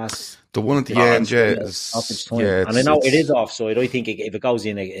 The one at the end, and I know it is offside. I think if it goes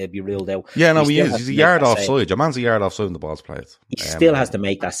in, it'll be ruled out. Yeah, no, he's a yard offside. Your man's a yard offside and the ball's played. He still has to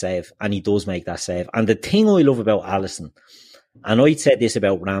make that save, and he does make that save. And the thing I love about Alisson, and I'd said this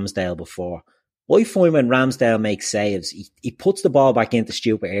about Ramsdale before, I find when Ramsdale makes saves, he puts the ball back into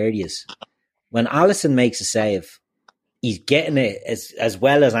stupid areas. When Alisson makes a save, he's getting it as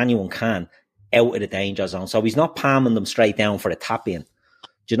well as anyone can out of the danger zone. So he's not palming them straight down for a tap in.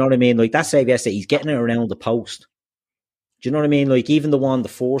 Do you know what I mean? Like that save yesterday, he's getting it around the post. Do you know what I mean? Like even the one, the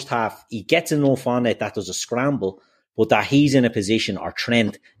first half, he gets enough on it that there's a scramble, but that he's in a position, or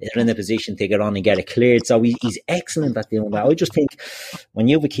Trent is in a position to get on and get it cleared. So he's excellent at doing that. I just think when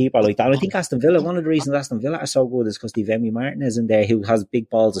you have a keeper like that, I think Aston Villa, one of the reasons Aston Villa are so good is because Emi Martinez in there, who has big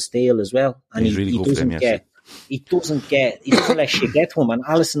balls of steel as well. And he doesn't let shit get to him. And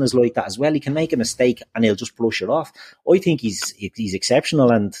Alisson is like that as well. He can make a mistake and he'll just brush it off. I think he's exceptional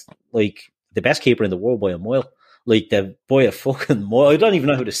and like the best keeper in the world by a mile. Like the boy a fucking mile. I don't even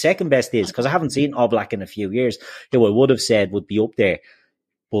know who the second best is because I haven't seen Oblak in a few years, who I would have said would be up there.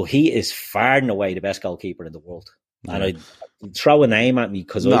 But he is far and away the best goalkeeper in the world. Yeah. And I'd throw a name at me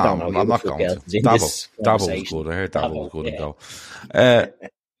because I don't know. I'm not going to. Davo was good. I heard Davo was good and go.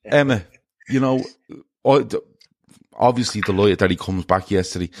 Emma, you know, obviously delighted that he comes back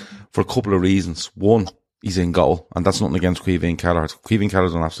yesterday for a couple of reasons. One, he's in goal, and that's nothing against Caoimhín Kelleher. Caoimhín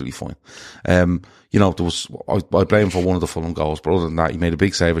Kelleher's done absolutely fine. You know, I blame him for one of the Fulham goals, but other than that, he made a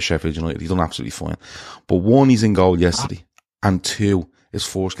big save at Sheffield United. He's done absolutely fine. But one, he's in goal yesterday, and two, his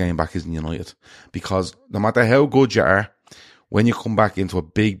first game back is in United. Because no matter how good you are, when you come back into a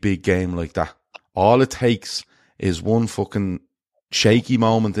big, big game like that, all it takes is one fucking shaky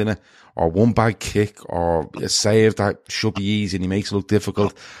moment in it, or one bad kick, or a save that should be easy and he makes it look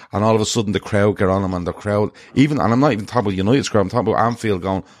difficult, and all of a sudden the crowd get on him, and the crowd, and I'm not even talking about United's crowd, I'm talking about Anfield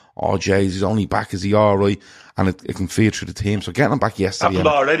going, oh jeez, he's only back, is he alright? And it can feed through the team. So getting him back yesterday happened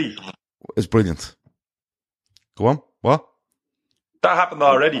already is brilliant. Go on, what? That happened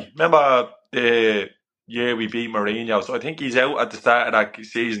already. Remember the year we beat Mourinho? So I think he's out at the start of that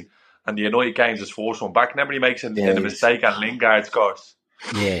season, and the United game's his first one back. Remember he makes a mistake and Lingard scores.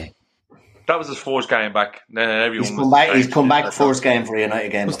 Yeah. That was his first game back. Then everyone he's come back first game for a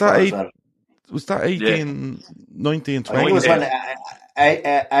United game. Was that 18, 19, 20? I think it was when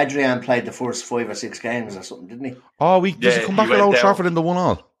Adrian played the first 5 or 6 games or something, didn't he? Oh, does he come back at Old Trafford in the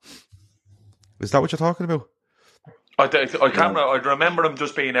 1-1? Is that what you're talking about? I can't. I remember him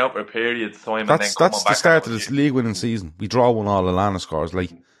just being out for a period of time. That's the start of this league winning season. We draw 1-1. Lallana scores.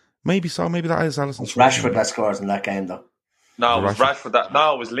 Maybe so. Maybe that is Alisson's. It's Rashford that scores in that game, though. No, it was Rashford.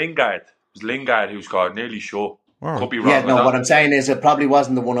 It was Lingard. It was Lingard who scored. Nearly sure. Right. Could be wrong. Yeah, no. What I'm saying is it probably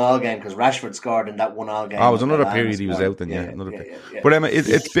wasn't the 1-1 game because Rashford scored in that 1-1 game. Oh, it was another period he was out then. Another period. But Emma, I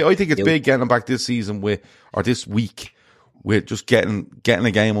think it's big getting him back this season or this week. With just getting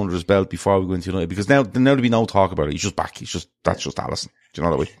a game under his belt before we go into United, because now there'll be no talk about it. He's just back. That's just Alisson. Do you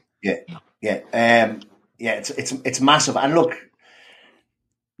know that way? Yeah. It's massive. And look,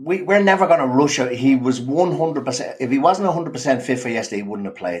 we're never going to rush it. He was 100%. If he wasn't 100% fit for yesterday, he wouldn't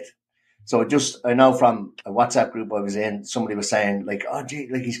have played. So I know from a WhatsApp group I was in, somebody was saying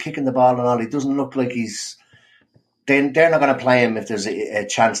he's kicking the ball and all. He doesn't look like he's. They're not going to play him if there's a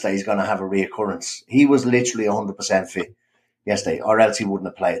chance that he's going to have a reoccurrence. He was literally 100% fit yesterday, or else he wouldn't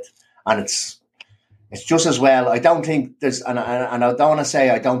have played. And it's just as well. I don't think there's, and I don't want to say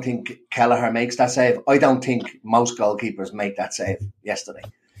I don't think Kelleher makes that save. I don't think most goalkeepers make that save yesterday.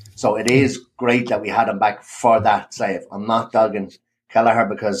 So it is great that we had him back for that save. I'm not dogging Kelleher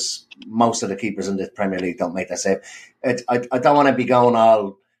because most of the keepers in the Premier League don't make that save. I don't want to be going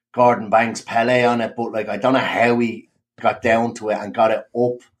all Gordon Banks, Pele on it, but I don't know how he got down to it and got it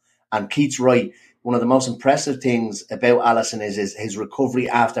up. And Keith's right. One of the most impressive things about Alisson is his recovery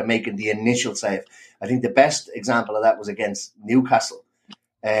after making the initial save. I think the best example of that was against Newcastle.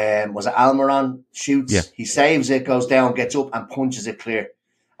 Was it Almiron shoots? Yeah. He saves it, goes down, gets up and punches it clear.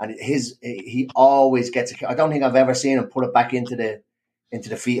 And he always gets it. I don't think I've ever seen him put it back into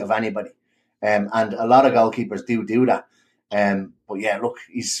the feet of anybody. And a lot of goalkeepers do that. But yeah, look,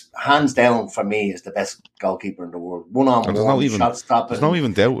 he's hands down for me is the best goalkeeper in the world. One-on-one, shot stopping. There's no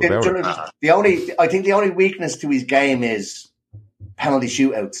even doubt about it. I think the only weakness to his game is penalty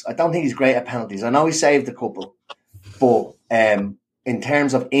shootouts. I don't think he's great at penalties. I know he saved a couple, but in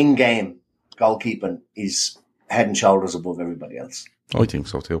terms of in-game goalkeeping, he's head and shoulders above everybody else. I think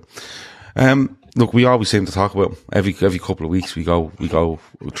so too. Look, we always seem to talk about every couple of weeks we go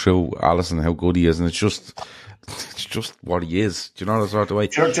through Alisson and how good he is, and it's just what he is. Do you know that sort of way?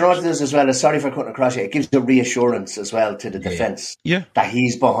 Do you know what it is as well? Sorry for cutting across you. It gives you reassurance as well to the defence. Yeah. That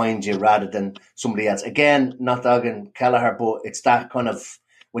he's behind you rather than somebody else. Again, not dogging Kelleher, but it's that kind of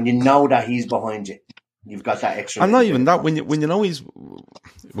when you know that he's behind you, you've got that extra. And not even that when you know he's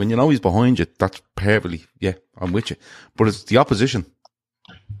behind you, that's perfectly I'm with you. But it's the opposition.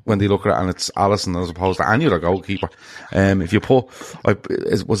 When they look at it, and it's Alisson as opposed to any other goalkeeper. If you put,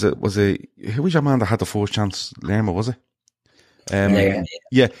 was it who was your man that had the first chance? Lerma, was it?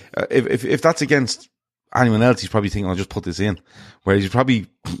 Yeah. If that's against anyone else, he's probably thinking, I'll just put this in. Whereas he's probably,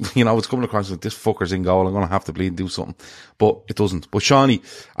 it's coming across like this fucker's in goal. I'm going to have to bleed and do something, but it doesn't. But Shawnee,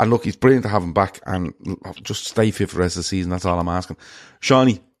 and look, he's brilliant to have him back, and just stay fit for the rest of the season. That's all I'm asking.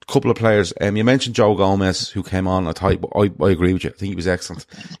 Shawnee. Couple of players. You mentioned Joe Gomez, who came on. I agree with you. I think he was excellent.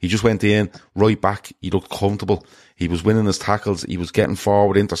 He just went in right back. He looked comfortable. He was winning his tackles. He was getting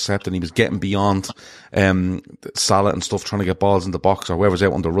forward, intercepting. He was getting beyond Salah and stuff, trying to get balls in the box or whoever's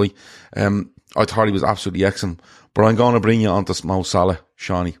out on the right. I thought he was absolutely excellent. But I'm going to bring you onto Mo Salah,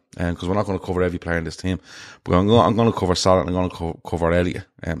 Shawnee, because we're not going to cover every player in this team. But I'm going to cover Salah and I'm going to cover Elliott.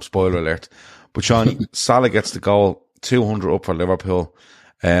 Spoiler alert. But Shawnee, Salah gets the goal, 200 up for Liverpool.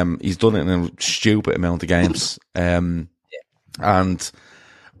 He's done it in a stupid amount of games. And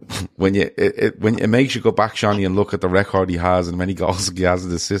when it makes you go back, Shawnee, and look at the record he has and many goals he has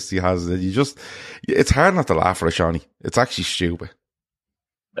and assists he has, it's hard not to laugh at Shawnee. It's actually stupid.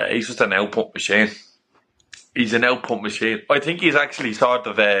 He's just an output machine. He's an output machine. I think he's actually sort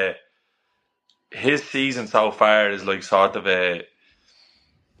of his season so far is like sort of a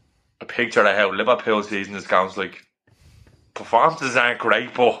picture of how Liverpool's season is going. Like, performances aren't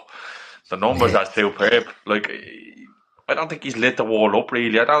great, but the numbers are superb. Like, I don't think he's lit the wall up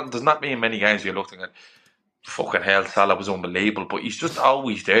really. There's not been many games you're looking at. fucking hell, Salah was unbelievable, but he's just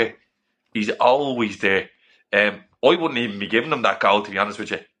always there. He's always there. I wouldn't even be giving him that goal, to be honest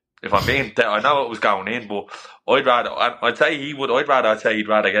with you. If I'm being, I know it was going in, but I'd say he'd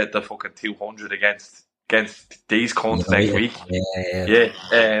rather get the fucking 200 against these cunts next week.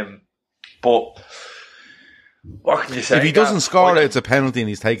 Yeah. But what can you say? If he doesn't score it, it's a penalty and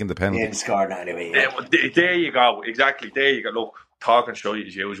he's taking the penalty. He didn't score it anyway. Yeah, well, there you go. Exactly. There you go. Look, talking shite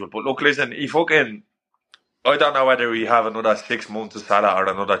as usual. But look, listen, I don't know whether we have another 6 months of Salah or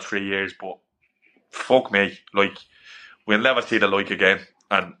another 3 years, but fuck me. Like, we'll never see the like again.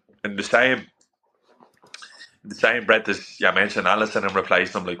 And in the same breath as you mentioned Alisson and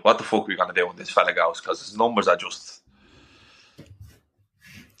replacing him, like, what the fuck are we going to do when this fella goes? Because his numbers are just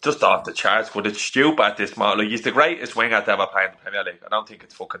off the charts. But it's stupid at this moment. Like, he's the greatest winger to ever play in the Premier League. I don't think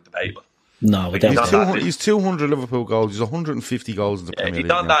it's fucking debatable. No, like, he's 200 Liverpool goals. He's 150 goals in the Premier League.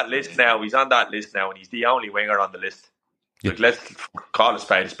 He's on that list now. He's on that list now, and he's the only winger on the list. Like, let's call a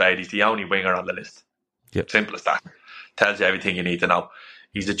spade a spade. He's the only winger on the list. Simple as that. Tells you everything you need to know.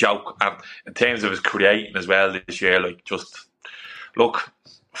 He's a joke. And in terms of his creating as well this year, like, just look,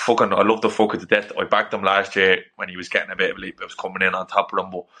 fucking, I love the fucker to death. I backed him last year when he was getting a bit of a leap. It was coming in on top of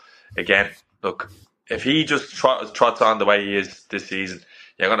him. But again, look, if he just trots on the way he is this season,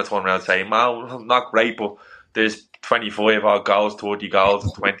 you're going to turn around and say, well, not great, but there's 25 odd goals, 30 goals,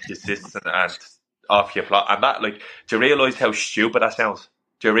 and 20 assists, and off your plot. And that, like, do you realise how stupid that sounds?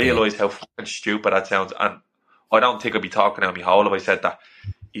 Do you realise how fucking stupid that sounds? And I don't think I'd be talking out my hole if I said that.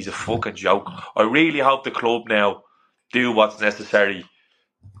 He's a fucking joke. I really hope the club now do what's necessary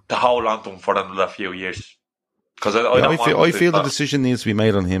to hold on to him for another few years. Because I feel the decision needs to be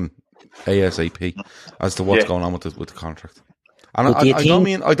made on him ASAP as to what's going on with the contract. And I don't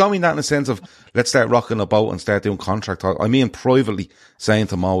mean that in the sense of let's start rocking a boat and start doing contract talk. I mean privately saying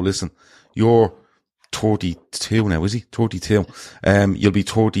to Mo, listen, you're 32 now, is he? 32. You'll be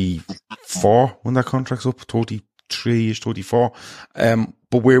 34 when that contract's up, 33-ish, 34.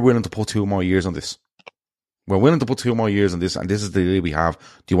 But we're willing to put 2 more years on this. We're willing to put 2 more years on this, and this is the deal we have.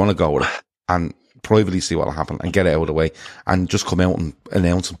 Do you want to go with it? And privately see what'll happen and get it out of the way and just come out and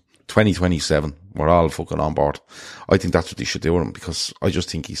announce him. 2027, we're all fucking on board. I think that's what they should do with him because I just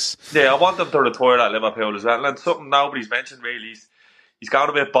think he's... Yeah, I want him to retire at Liverpool as well. And something nobody's mentioned really, he's gone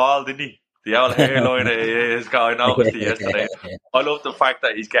a bit bald, didn't he? The old hairline is going out yesterday. I love the fact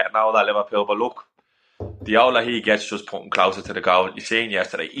that he's getting out at Liverpool, but look, the older he gets, just putting closer to the goal. You seen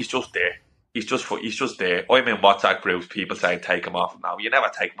yesterday, he's just there. He's just there. I'm in WhatsApp groups, people saying take him off. No, you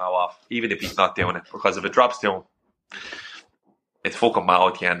never take him off, even if he's not doing it, because if it drops to him, it's fucking Mao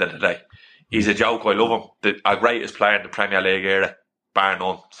at the end of the day. He's a joke. I love him. Our greatest player in the Premier League era, bar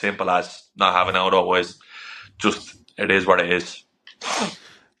none. Simple as, not having out otherwise. Just, it is what it is.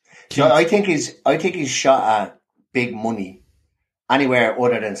 I think he's shot at big money anywhere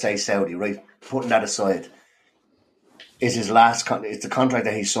other than, say, Saudi, right? Putting that aside, is his last it's the contract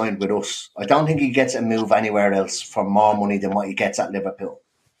that he signed with us. I don't think he gets a move anywhere else for more money than what he gets at Liverpool.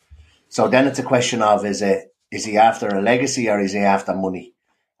 So then it's a question of, is he after a legacy or is he after money?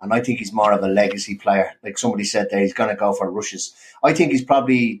 And I think he's more of a legacy player. Like somebody said there, he's going to go for rushes. I think he's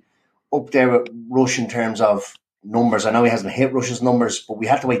probably up there with Rush in terms of numbers. I know he hasn't hit Rush's numbers, but we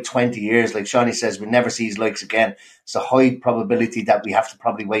have to wait 20 years. Like Shawnee says, we'll never see his likes again. It's a high probability that we have to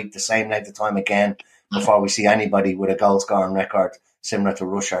probably wait the same length of time again before we see anybody with a goal scoring record similar to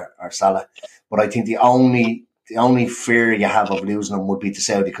Rush or Salah. But I think the only fear you have of losing him would be to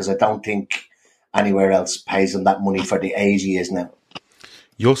Saudi, because I don't think anywhere else pays him that money for the age he is now.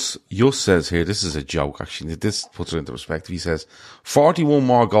 Yus says here, this is a joke actually, this puts it into perspective. He says 41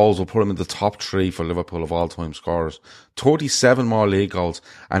 more goals will put him in the top 3 for Liverpool of all-time scorers, 37 more league goals,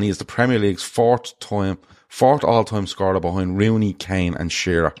 and he is the Premier League's fourth all-time scorer behind Rooney, Kane and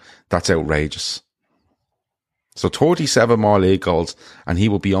Shearer. That's outrageous. So 37 more league goals, and he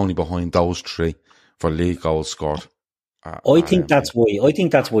will be only behind those 3 for league goals scored. I think that's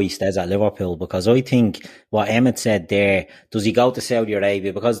why he stays at Liverpool, because I think what Emmett said there, does he go to Saudi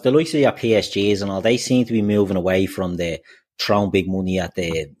Arabia? Because the likes of your PSGs and all, they seem to be moving away from the throwing big money at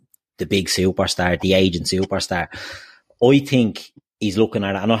the big superstar, the agent superstar. I think he's looking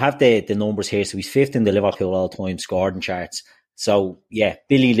at it, and I have the numbers here. So he's 5th in the Liverpool all-time scoring charts. So yeah,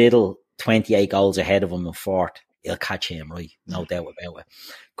 Billy Little, 28 goals ahead of him in 4th. He'll catch him, right? No doubt about it.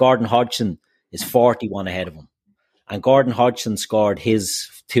 Gordon Hodgson is 41 ahead of him. And Gordon Hodgson scored his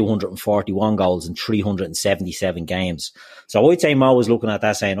 241 goals in 377 games. So I'd say Mo was looking at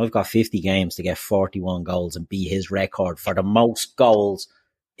that saying, I've got 50 games to get 41 goals and be his record for the most goals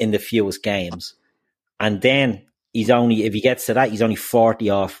in the fewest games. And then he's only, if he gets to that, he's only 40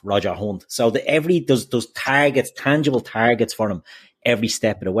 off Roger Hunt. So there's targets, tangible targets for him every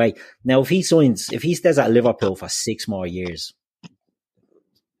step of the way. Now, if he stays at Liverpool for 6 more years,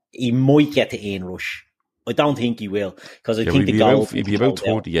 he might get to Ian Rush. I don't think he will, because I think the goals... He'd be about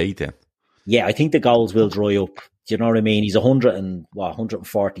 38 then. Yeah, I think the goals will dry up. Do you know what I mean? He's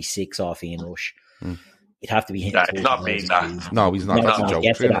 146 off Ian Rush. It'd have to be him. He's not being that. No, he's not. That's a joke.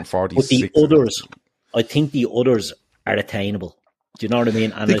 346. But the others, I think the others are attainable. Do you know what I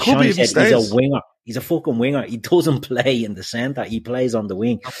mean? And they as Sean said, he's a winger. He's a fucking winger. He doesn't play in the centre. He plays on the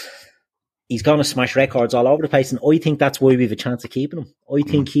wing. He's going to smash records all over the place, and I think that's why we have a chance of keeping him. I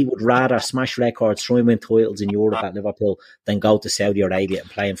think he would rather smash records, try and win titles in Europe at Liverpool, than go to Saudi Arabia and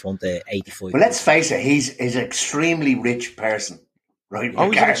play in front of 85. But let's face it, he's an extremely rich person, right? Oh,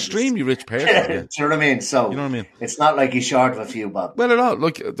 he's an extremely rich person. Yeah. Do you know what I mean? So, you know what I mean? It's not like he's short of a few bob. Well,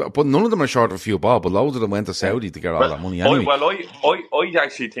 but none of them are short of a few bob, but loads of them went to Saudi to get all that money anyway. I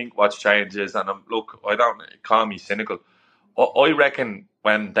actually think what's changed is, and I don't call me cynical, I reckon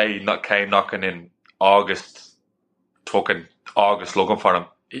when they came knocking in August looking for him,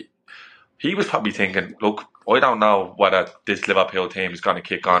 he was probably thinking, look, I don't know whether this Liverpool team is going to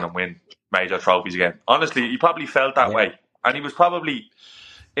kick on and win major trophies again. Honestly, he probably felt that way. And he was probably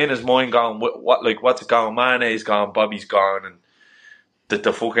in his mind going, what's it going? Mane's gone, Bobby's gone, and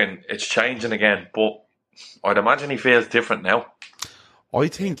the fucking, it's changing again. But I'd imagine he feels different now. I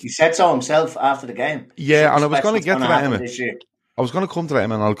think he said so himself after the game. Yeah, and I was going to get to that, Emma. I was going to come to that,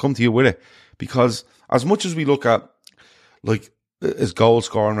 Emma, and I'll come to you with it. Because as much as we look at, like, his goal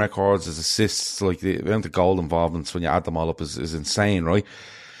scoring records, his assists, like the amount of goal involvements when you add them all up is insane, right?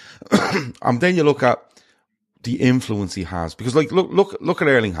 And then you look at the influence he has. Because, like, look at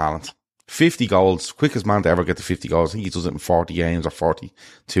Erling Haaland. 50 goals, quickest man to ever get to 50 goals. I think he does it in 40 games or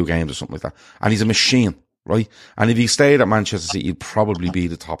 42 games or something like that. And he's a machine. Right? And if he stayed at Manchester City, he'd probably be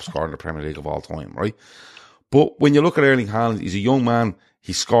the top scorer in the Premier League of all time, right? But when you look at Erling Haaland, he's a young man,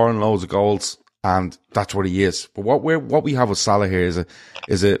 he's scoring loads of goals, and that's what he is. But what we have with Salah here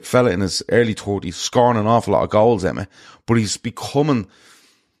is a fella in his early 30s scoring an awful lot of goals, Emma, but he's becoming,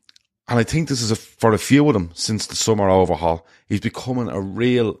 and I think this is for a few of them since the summer overhaul, he's becoming a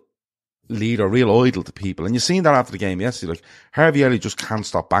real leader, real idol to people. And you've seen that after the game yesterday, like Harvey Elliott just can't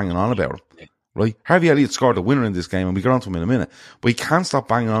stop banging on about him. Right? Harvey Elliott scored a winner in this game, and we get on to him in a minute. But he can't stop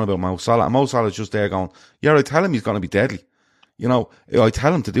banging on about Mo Salah. And Mo Salah's just there going, yeah, I tell him he's going to be deadly. You know, I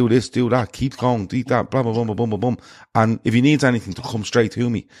tell him to do this, do that, keep going, do that, blah, blah, blah, blah, blah, blah, blah. And if he needs anything, to come straight to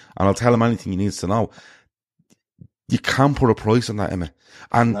me, and I'll tell him anything he needs to know. You can't put a price on that, Emma.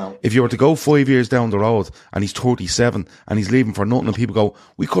 And if you were to go 5 years down the road, and he's 37, and he's leaving for nothing, and people go,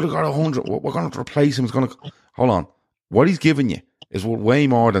 we could have got 100, we're going to replace him, hold on. What he's giving you is way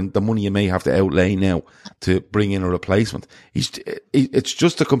more than the money you may have to outlay now to bring in a replacement. It's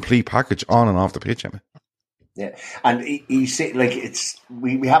just a complete package on and off the pitch, Emma. Yeah, and he said, like,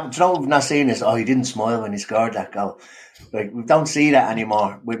 we haven't, we've not seen this. Oh, he didn't smile when he scored that goal. Like, we don't see that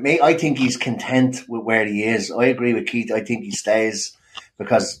anymore. With me, I think he's content with where he is. I agree with Keith. I think he stays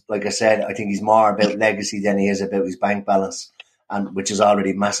because, like I said, I think he's more about legacy than he is about his bank balance, and which is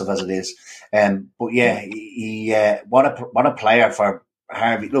already massive as it is. But yeah, he what a player for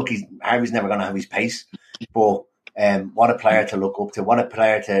Harvey. Look, Harvey's never going to have his pace, but what a player to look up to. What a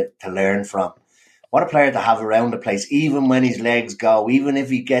player to learn from. What a player to have around the place. Even when his legs go, even if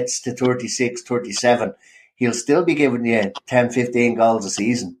he gets to 36, 37, he'll still be giving you 10, 15 goals a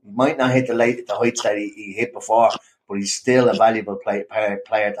season. He might not hit the heights that he hit before, but he's still a valuable player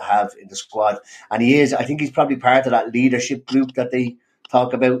to have in the squad. And he is. I think he's probably part of that leadership group that they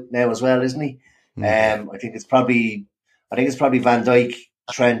talk about now as well, isn't he? I think it's probably Van Dijk,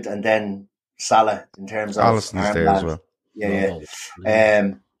 Trent, and then Salah in terms of Alisson's there as well.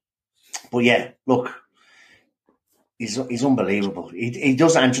 Yeah. But yeah, look, he's unbelievable. He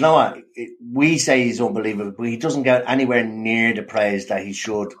doesn't, and you know what? We say he's unbelievable, but he doesn't get anywhere near the praise that he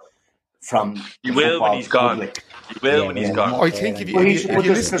should from. He will when he's gone. He will when he's gone. I think if you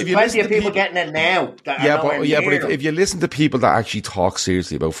listen to people getting it now. But if you listen to people that actually talk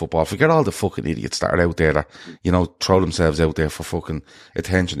seriously about football, forget all the fucking idiots that are out there that, you know, throw themselves out there for fucking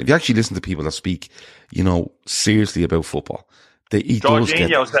attention. If you actually listen to people that speak, you know, seriously about football,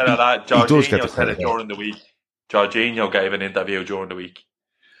 Jorginho said that. Jorginho said it during the week. Jorginho gave an interview during the week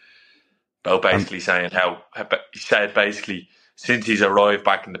about basically saying how he said basically since he's arrived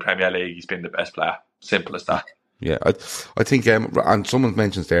back in the Premier League, he's been the best player. Simple as that. Yeah, I think, and someone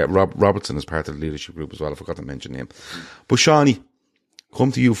mentions there, Robertson is part of the leadership group as well. I forgot to mention him. But Shawnee,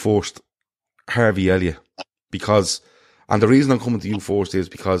 come to you first, Harvey Elliott, because And the reason I'm coming to you first is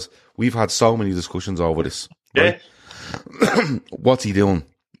because we've had so many discussions over this. Right? Yeah. What's he doing?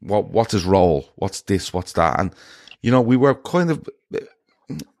 What's his role? What's this? What's that? And, we were kind of a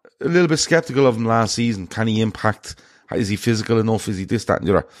little bit skeptical of him last season. Can he impact? Is he physical enough? Is he this, that, and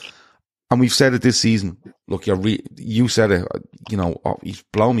the other? And we've said it this season. Look, you said it, he's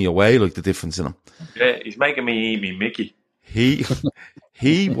blown me away, like the difference in him. Yeah, he's making me eat me Mickey. He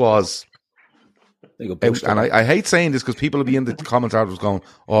was... And I hate saying this because people will be in the comments afterwards going,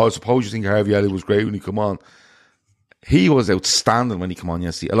 I suppose you think Harvey Elliott was great when he come on. He was outstanding when he came on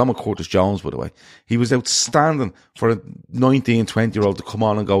yesterday, along with Curtis Jones, by the way. He was outstanding for a 19, 20-year-old to come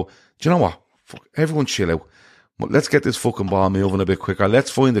on and go, do you know what? Fuck, everyone chill out. Let's get this fucking ball moving a bit quicker. Let's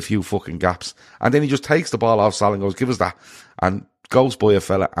find a few fucking gaps. And then he just takes the ball off Sal and goes, give us that. And goes by a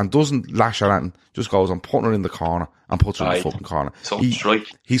fella and doesn't lash at anything. Just goes, I'm putting her in the corner and puts her in the fucking corner.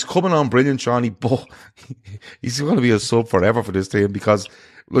 He's coming on brilliant, Shawnee, but he's going to be a sub forever for this team because,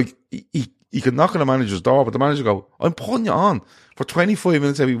 like, he can knock on the manager's door, but the manager go, I'm putting you on for 25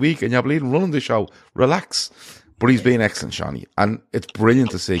 minutes every week and you're bleeding running the show. Relax. But he's been excellent, Shawnee. And it's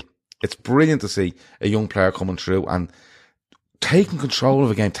brilliant to see. It's brilliant to see a young player coming through and taking control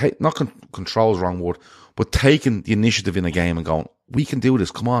of a game. Control is the wrong word, but taking the initiative in a game and going, we can do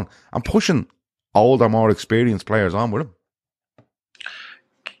this, come on. And pushing older, more experienced players on with him.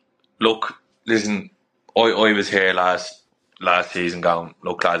 Look, listen, I was here last season going,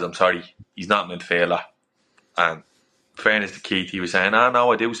 look, lads, I'm sorry, he's not a midfielder. And fairness to Keith, he was saying,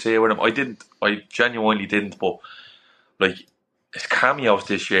 no, I do say with him. I genuinely didn't, but like, his cameos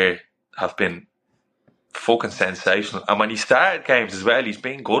this year have been fucking sensational. And when he started games as well, he's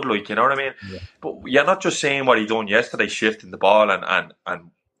been good, like, you know what I mean? Yeah. But you're not just seeing what he done yesterday, shifting the ball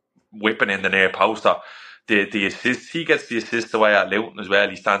and whipping in the near post. The assist, he gets the assist away at Luton as well.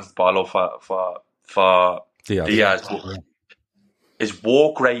 He stands the ball up for Diaz. But his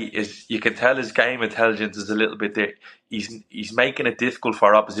walk rate is, you can tell his game intelligence is a little bit there. He's making it difficult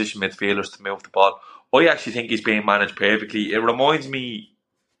for opposition midfielders to move the ball. I actually think he's being managed perfectly. It reminds me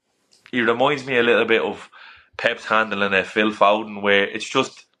a little bit of Pep's handling of Phil Foden, where it's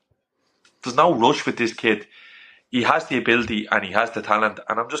just, there's no rush with this kid. He has the ability and he has the talent,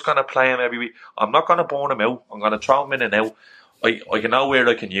 and I'm just going to play him every week. I'm not going to burn him out. I'm going to throw him in and out. I can know where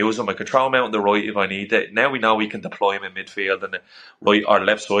I can use him. I can throw him out on the right if I need it. Now we know we can deploy him in midfield and the right or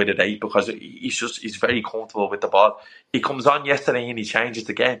left side of the 8 because he's very comfortable with the ball. He comes on yesterday and he changes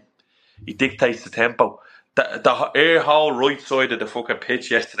the game. He dictates the tempo. The whole right side of the fucking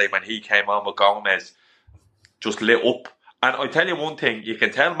pitch yesterday when he came on with Gomez just lit up. And I tell you one thing, you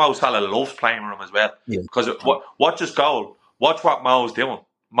can tell Mo Salah loves playing with him as well. Yeah. Because watch his goal. Watch what Mo's doing.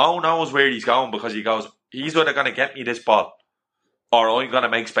 Mo knows where he's going because he goes, he's either going to get me this ball or I'm going to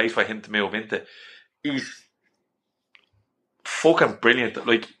make space for him to move into. He's fucking brilliant.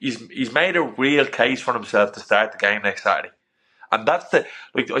 Like, he's made a real case for himself to start the game next Saturday. And I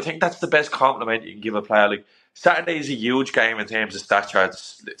think that's the best compliment you can give a player. Like, Saturday is a huge game in terms of stature.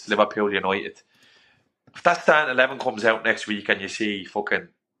 It's Liverpool United. If that starting 11 comes out next week and you see fucking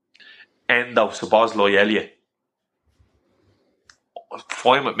Endo, Szoboszlai, Elliott,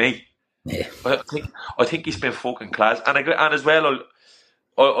 fine with me. Yeah. I think he's been fucking class. And as well,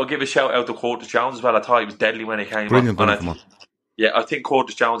 I'll give a shout out to Curtis Jones as well. I thought he was deadly when he came on. I think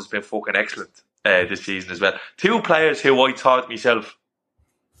Curtis Jones has been fucking excellent this season as well. Two players who I thought myself,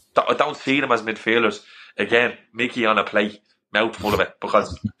 I don't see them as midfielders. Again, Mickey on a plate, mouthful of it,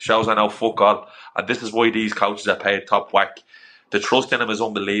 because shows I know fuck all. And this is why these coaches are paid top whack. The trust in him is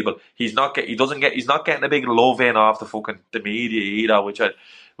unbelievable. He's not getting a big love in off the media either, which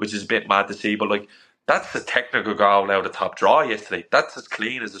is a bit mad to see. But like, that's a technical goal out of the top draw yesterday. That's as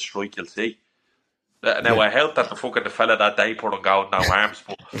clean as a strike you'll see. Now, I helped that the fella that day put on goal, no arms,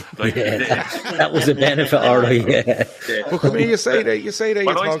 but like, that was a benefit, alright. Yeah. Well, come here, you say that you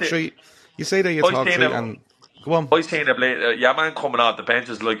talk shit, and go on. I seen a man coming off the bench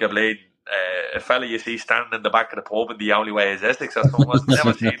is like a blade. A fella you see standing in the back of the pub, and the only way is Essex. I've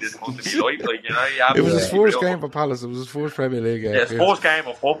never seen this company like, you know. It was his first game for Palace. It was his first Premier League game. Yeah, his first game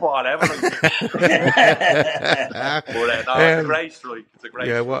of football ever. But it's a great strike. It's a great.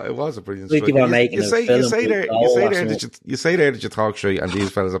 Yeah, well, it was a brilliant strike. You say there that you talk shit, and these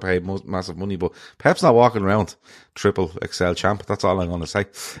fellas are paid massive money, but Pep's not walking around triple XL champ. That's all I'm going to say.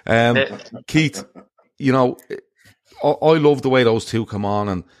 Keith, you know, I love the way those two come on,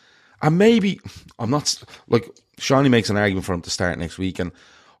 and maybe, I'm not, like, Shawnee makes an argument for him to start next week, and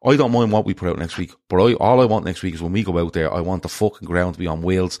I don't mind what we put out next week, but all I want next week is when we go out there, I want the fucking ground to be on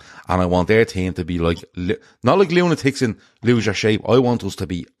wheels, and I want their team to be like, not like lunatics in lose your shape, I want us to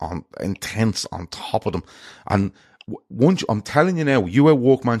be intense on top of them, and once I'm telling you now, you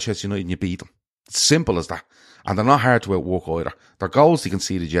outwork Manchester United and you beat them. It's simple as that. And they're not hard to outwork either. Their goals they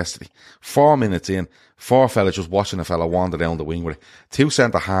conceded yesterday. 4 minutes in, 4 fellas just watching a fella wander down the wing with it. 2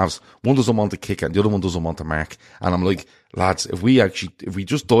 centre halves, one doesn't want to kick it and the other one doesn't want to mark. And I'm like, lads, if we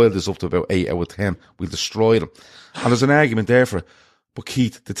just dial this up to about 8 out of 10, we'll destroy them. And there's an argument there for it. But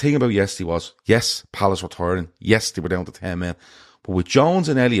Keith, the thing about yesterday was, yes, Palace were tiring. Yes, they were down to 10 men. But with Jones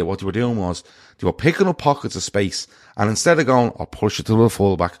and Elliott, what they were doing was, they were picking up pockets of space. And instead of going, I'll push it to the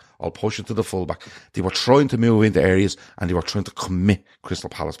fullback, they were trying to move into areas and they were trying to commit Crystal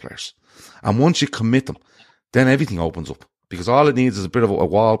Palace players. And once you commit them, then everything opens up. Because all it needs is a bit of a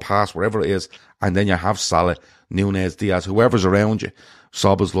wall pass, wherever it is, and then you have Salah, Nunez, Diaz, whoever's around you,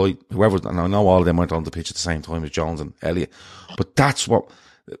 Szoboszlai, whoever's, and I know all of them went on the pitch at the same time as Jones and Elliott. But that's what,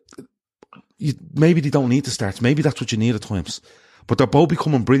 maybe they don't need to start. Maybe that's what you need at times. But they're both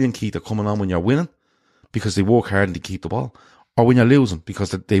becoming brilliant, Keith. They're coming on when you're winning because they work hard and they keep the ball. Or when you're losing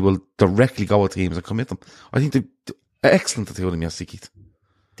because they will directly go at teams and commit them. I think they're excellent to do them yesterday, Keith.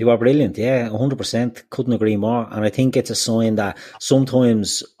 They were brilliant, yeah, 100%. Couldn't agree more. And I think it's a sign that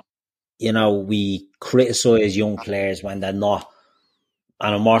sometimes, we criticise young players when they're not,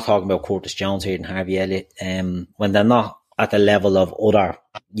 and I'm more talking about Curtis Jones here than Harvey Elliott, when they're not at the level of other,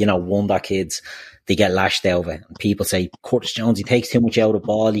 wonder kids, they get lashed over. And people say, Curtis Jones, he takes too much out of the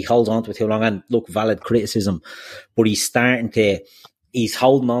ball, he holds on to it too long. And look, valid criticism, but he's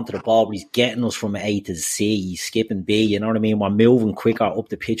holding on to the ball, but he's getting us from A to C. He's skipping B, you know what I mean? We're moving quicker up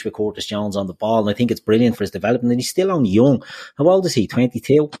the pitch with Curtis Jones on the ball. And I think it's brilliant for his development. And he's still only young. How old is he?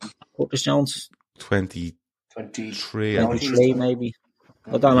 22? Curtis Jones? 23. 23 maybe.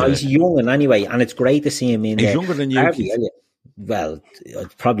 I don't know. He's young and anyway, and it's great to see him in there. He's younger than you, Keith. Well,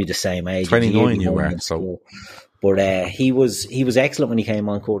 probably the same age. 29 you were, so. But he was excellent when he came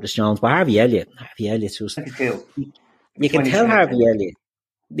on, Curtis Jones. But Harvey Elliott's just... You can tell Harvey Elliott.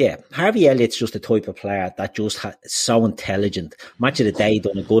 Yeah, Harvey Elliott's just the type of player that just so intelligent. Match of the Day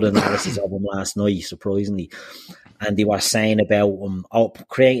done a good analysis of him last night, surprisingly. And they were saying about him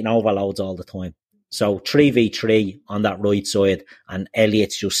creating overloads all the time. So 3v3 on that right side, and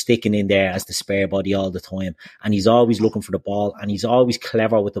Elliott's just sticking in there as the spare body all the time. And he's always looking for the ball, and he's always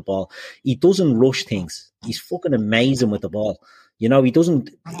clever with the ball. He doesn't rush things. He's fucking amazing with the ball. He doesn't...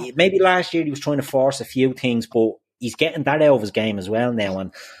 Maybe last year he was trying to force a few things, but he's getting that out of his game as well now.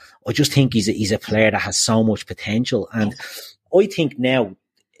 And I just think he's a player that has so much potential. And I think now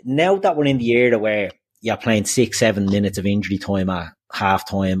that we're in the era where you're playing 6-7 minutes of injury time at half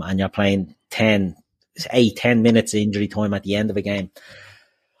time and you're playing 10 minutes injury time at the end of a game.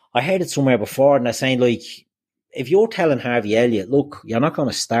 I heard it somewhere before and they're saying, like, if you're telling Harvey Elliott, look, you're not going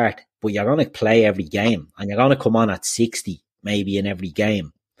to start, but you're going to play every game and you're going to come on at 60 maybe in every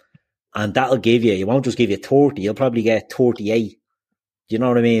game. And that'll give you, won't just give you 30, you'll probably get 38. You know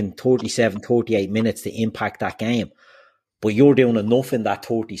what I mean? 37, 38 minutes to impact that game. But you're doing enough in that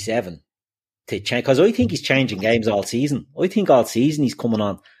 37 to change. Because I think he's changing games all season. I think all season he's coming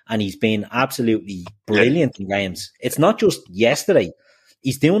on and he's been absolutely brilliant in games. It's not just yesterday.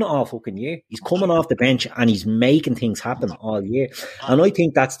 He's doing it all fucking year. He's coming off the bench and he's making things happen all year. And I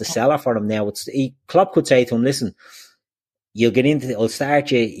think that's the seller for him now. Klopp could say to him, listen, you'll get into it, I'll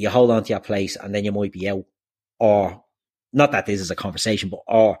start you hold on to your place and then you might be out. Or, not that this is a conversation, but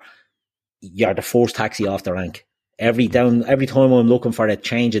or you're the first taxi off the rank. Every time I'm looking for a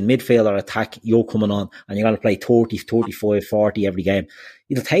change in midfield or attack, you're coming on and you're going to play 30, 35, 40 every game.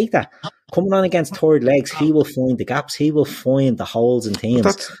 You'll take that. Coming on against third legs, he will find the gaps. He will find the holes in teams.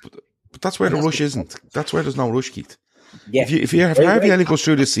 But that's where the rush isn't. That's where there's no rush, Keith. Yeah. If Harvey Elliott goes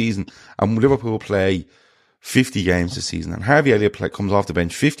through this season and Liverpool play 50 games this season and Harvey Elliott comes off the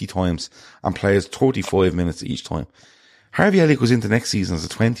bench 50 times and plays 35 minutes each time, Harvey Elliott goes into next season as a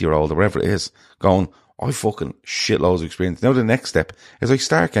 20-year-old or whatever it is, going, I fucking shitloads of experience. Now the next step is I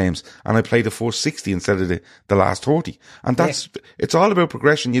start games and I play the first 60 instead of the last 30. And it's all about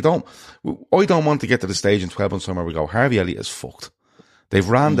progression. I don't want to get to the stage in 12 months time where we go, Harvey Elliott is fucked. They've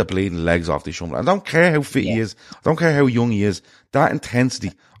ran the bleeding legs off the shoulder. I don't care how fit he is. I don't care how young he is. That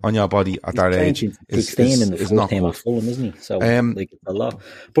intensity on your body at that age is not good. Fulham, isn't he? So, it's a lot.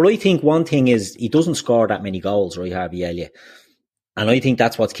 But I think one thing is he doesn't score that many goals, right, Harvey Elliott? And I think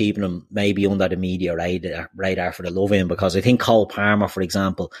that's what's keeping him maybe under the media radar for the love of him, because I think Cole Palmer, for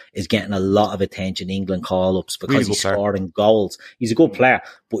example, is getting a lot of attention, England call-ups, because really he's scoring goals. He's a good player,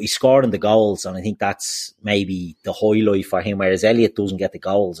 but he's scoring the goals, and I think that's maybe the highlight for him, whereas Elliott doesn't get the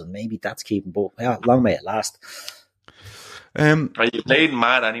goals, and maybe that's keeping both. Yeah, long may it last. You played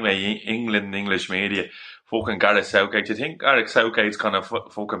mad anyway, England, English media, fucking Gareth Southgate. Do you think Gareth Southgate's kind of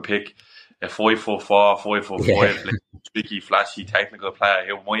fucking pick a 5'4", 5'5", like, tricky, flashy, technical player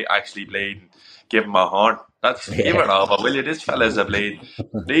who might actually bleed and give him a horn. That's give it over, will you? This fella's a bleed.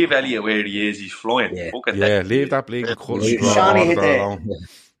 Leave Elliot where he is. He's flying. Leave that bleeding cuddly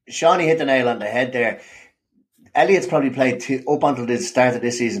Shawnee hit the nail on the head there. Elliot's probably played up until the start of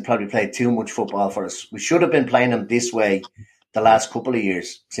this season, probably played too much football for us. We should have been playing him this way the last couple of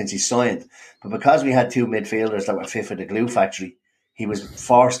years since he signed. But because we had two midfielders that were fit for the glue factory, he was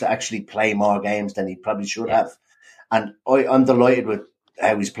forced to actually play more games than he probably should have. And I'm delighted with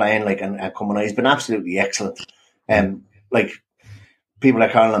how he's playing, and coming on. He's been absolutely excellent. People are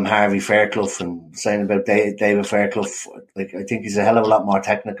calling him Harvey Fairclough and saying about David Fairclough. I think he's a hell of a lot more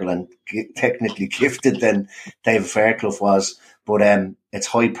technical and technically gifted than David Fairclough was. But it's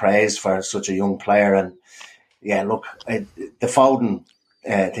high praise for such a young player. And the Foden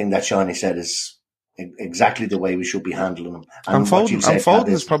thing that Shawnee said is exactly the way we should be handling him. And Foden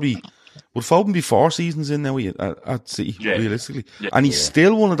is probably, would Foden be 4 seasons in now at City, realistically? Yeah. And he's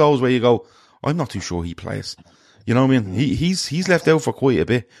still one of those where you go, I'm not too sure he plays. You know what I mean? He's left out for quite a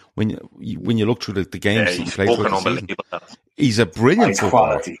bit when you look through the games he plays for the season. He's a brilliant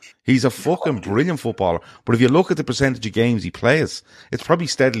footballer. Quality. He's a fucking brilliant footballer. But if you look at the percentage of games he plays, it's probably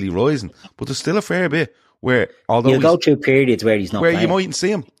steadily rising. But there's still a fair bit where, although you go through periods where he's not where playing. You mightn't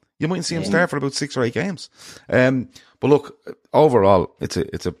see him. You mightn't see him start for about 6 or 8 games. But look, overall, it's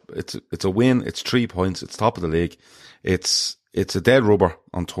a win. It's 3 points. It's top of the league. It's a dead rubber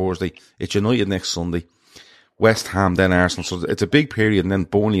on Thursday. It's United next Sunday. West Ham, then Arsenal. So it's a big period, and then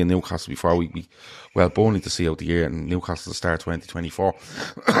Burnley and Newcastle before Burnley to see out the year, and Newcastle to start 2024.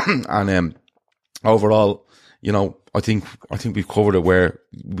 And overall, I think we've covered it where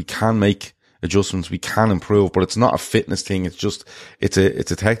we can make adjustments, we can improve, but it's not a fitness thing. It's just it's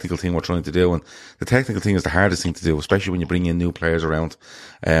a technical thing we're trying to do, and the technical thing is the hardest thing to do, especially when you bring in new players around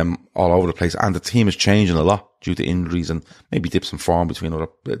all over the place, and the team is changing a lot due to injuries and maybe dips in form between other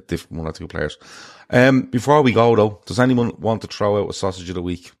different 1 or 2 players. Before we go though, does anyone want to throw out a sausage of the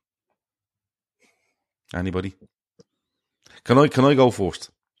week? Anybody? Can I go first?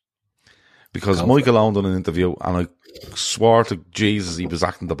 Because Michael Owen done an interview and I swore to Jesus he was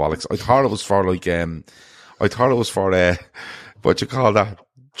acting the bollocks. I thought it was for what you call that?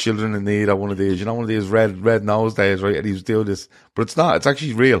 Children in need or one of these, one of these red nose days, right? And he was doing this, but it's not, it's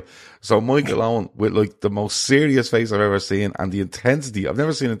actually real. So Michael Owen, with the most serious face I've ever seen, and the intensity, I've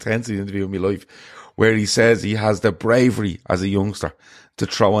never seen intensity in an interview in my life, where he says he has the bravery as a youngster to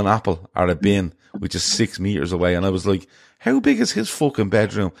throw an apple at a bin, which is 6 meters away. And I was like, how big is his fucking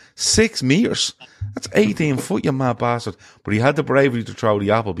bedroom? 6 meters. That's 18 foot, you mad bastard. But he had the bravery to throw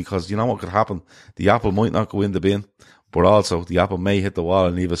the apple because you know what could happen? The apple might not go in the bin, but also the apple may hit the wall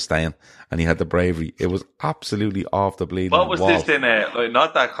and leave a stain. And he had the bravery. It was absolutely off the bleeding wall. What was this in?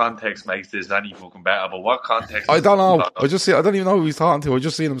 Not that context makes this any fucking better, but what context? I don't know. I don't even know who he's talking to. I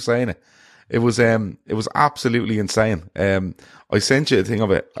just seen him saying it. It was absolutely insane. I sent you a thing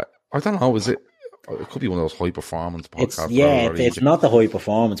of it. I don't know. It could be one of those high performance podcasts. It's not the high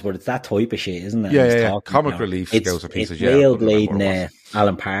performance, but it's that type of shit, isn't it? Yeah. Comic relief goes a piece of shit. It's real bleeding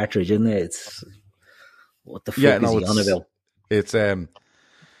Alan Partridge, isn't it? It's what the fuck is he on about? It's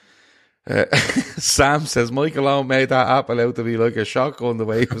Sam says Michael Owen made that apple out to be like a shotgun the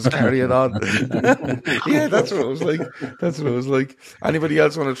way he was carrying on. Yeah, that's what it was like. Anybody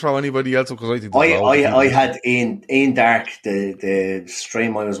else want to throw anybody else? Because I think I had Ian Dark, the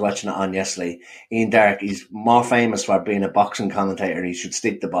stream I was watching it on yesterday. Ian Dark, he's more famous for being a boxing commentator. He should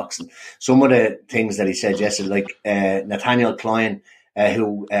stick to boxing. Some of the things that he said yesterday, like Nathaniel Klein,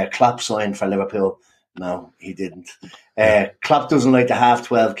 who Klopp signed for Liverpool. No, he didn't. Klopp doesn't like the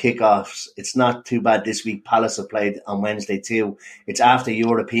 12:30 kickoffs. It's not too bad this week. Palace have played on Wednesday too. It's after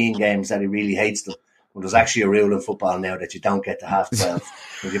European games that he really hates them. Well, there's actually a rule in football now that you don't get to 12:30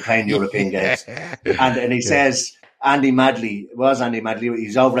 when you're playing European games. And he says Andy Madley,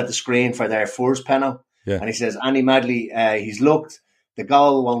 he's over at the screen for their first penalty. Yeah. And he says, Andy Madley, he's looked, the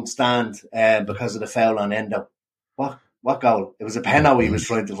goal won't stand because of the foul on Endo. What goal? It was a penalty he was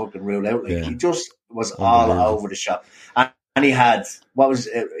trying to fucking rule out. He just was all over the shop. And he had, what was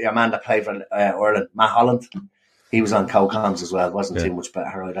your man that played for Ireland? Matt Holland. He was on co-coms as well. Wasn't too much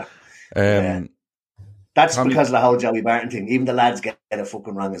better either. That's because of the whole Joey Barton thing. Even the lads get it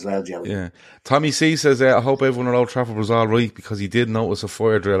fucking wrong as well, Joey. Yeah. Tommy C says, I hope everyone at Old Trafford was all right because he did notice a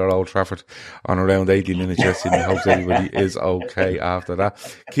fire drill at Old Trafford on around 80 minutes yesterday. He hopes everybody is okay after that.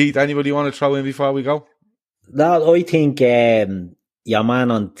 Keith, anybody want to throw in before we go? No, I think your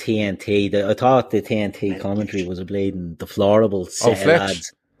man on TNT, I thought the TNT commentary was a bleeding deplorable set of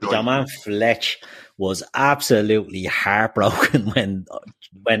lads. Your man Fletch was absolutely heartbroken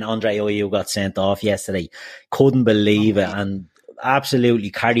when Andre Ayew got sent off yesterday. Couldn't believe it and absolutely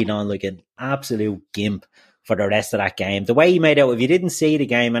carried on like an absolute gimp for the rest of that game. The way he made out, if you didn't see the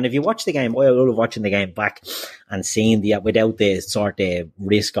game, and if you watch the game, I love watching the game back and seeing without the sort of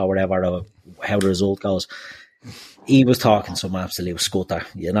risk or whatever of how the result goes. He was talking some absolute scutter.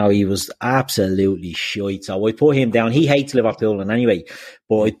 He was absolutely shite. So I'd put him down. He hates Liverpool and anyway,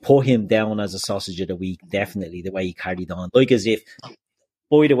 but I'd put him down as a sausage of the week, definitely, the way he carried on. Like as if,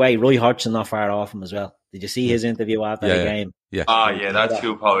 by the way, Roy Hodgson not far off him as well. Did you see his interview after the game? Yeah. That's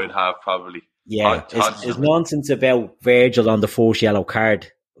who I would have probably. Yeah, it's nonsense about Virgil on the first yellow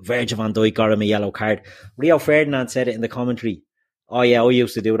card. Virgil van Dijk got him a yellow card. Rio Ferdinand said it in the commentary. Oh yeah, I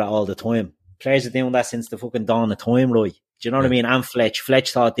used to do that all the time. Players are doing that since the fucking dawn of time, Roy. Do you know what I mean? And Fletch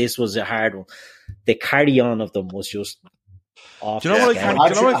thought this was a hard one. The carry on of them was just off. Do you know what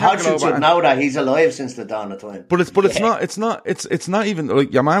Hodgson should know that he's alive since the dawn of time. But it's not even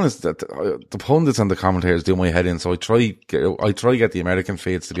like your man is that the pundits and the commentators do my head in. So I try get the American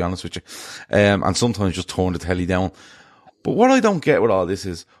fades, to be honest with you, and sometimes just turn the telly down. But what I don't get with all this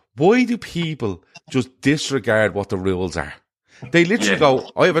is, why do people just disregard what the rules are? They literally go,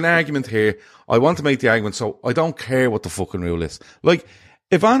 I have an argument here. I want to make the argument, so I don't care what the fucking rule is. Like,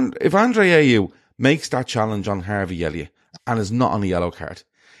 if Andre Ayew makes that challenge on Harvey Elliott and is not on a yellow card,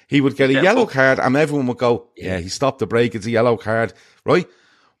 he would get a yellow card and everyone would go, yeah, he stopped the break, it's a yellow card, right?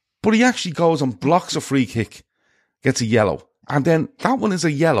 But he actually goes and blocks a free kick, gets a yellow. And then that one is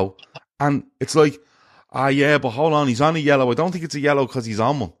a yellow. And it's like, but hold on, he's on a yellow. I don't think it's a yellow because he's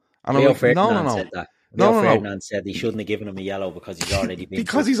on one. And I'm like, no. Ferdinand said he shouldn't have given him a yellow because he's already been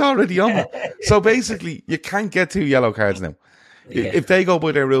he's already on one. So basically, you can't get 2 yellow cards now. Yeah. If they go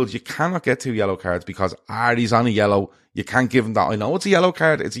by their rules, you cannot get 2 yellow cards because he's on a yellow. You can't give him that. I know it's a yellow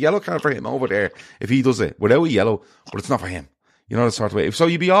card. It's a yellow card for him over there if he does it without a yellow, but it's not for him. You know, the sort of way. So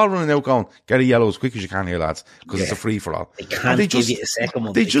you'd be all running out going, get a yellow as quick as you can here, lads, because it's a free for all. They can't give you a second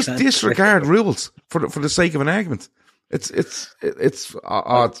one. They just disregard rules for the sake of an argument. It's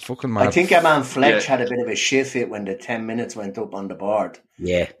fucking mad. I think our man Fletch had a bit of a shit fit when the 10 minutes went up on the board.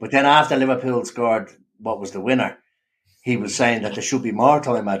 Yeah. But then after Liverpool scored what was the winner, he was saying that there should be more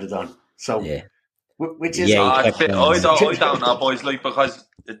time added on. So, which is... I don't know, boys, like, because,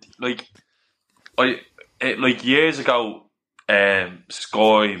 years ago,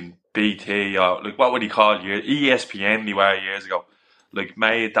 Sky and BT, or, like, what would he call you? ESPN, they were years ago, like,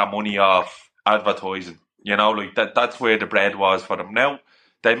 made that money off advertising. You know, like that's where the bread was for them. Now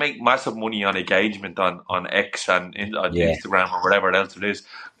they make massive money on engagement on X and on Instagram or whatever else it is.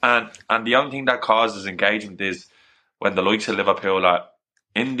 And the only thing that causes engagement is when the likes of Liverpool are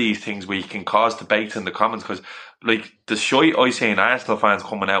in these things where you can cause debates in the comments, because like the shite I seen Arsenal fans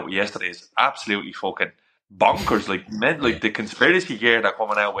coming out with yesterday is absolutely fucking bonkers. Like the conspiracy gear they're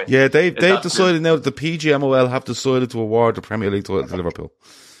coming out with. Yeah, they've decided now that the PGMOL have decided to award the Premier League to Liverpool.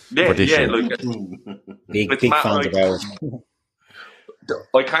 Yeah, big fans of ours.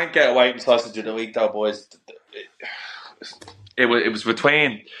 I can't get away from sausage of the week, though, boys. It was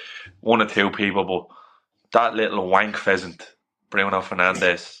between one or two people, but that little wank pheasant, Bruno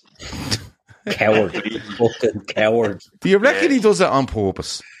Fernandes, coward, fucking coward. Do you reckon he does it on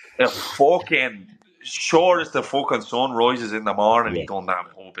purpose? The fucking sure as the fucking sun rises in the morning, he done that on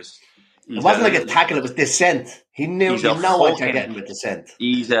purpose. It wasn't like a tackle, it was dissent. He knew what you're getting with dissent.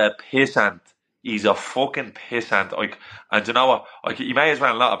 He's a pissant. He's a fucking pissant. And you know what? He may as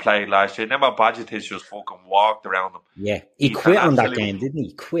well not have played last year. Never Badgetis just fucking walked around him. Yeah. He quit on that game, didn't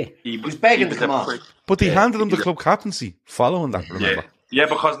he? He was begging to come on. But they handed him the club captaincy following that, remember? Yeah,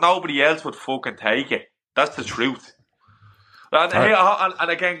 because nobody else would fucking take it. That's the truth. And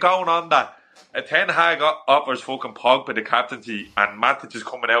again, going on that, Ten Hag offers fucking Pogba the captaincy, and Matic is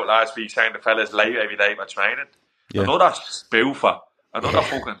coming out last week saying the fella's late every day for training. Yeah. Another spoofer.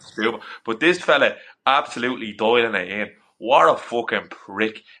 Fucking spoofer. But this fella absolutely dialing it in. What a fucking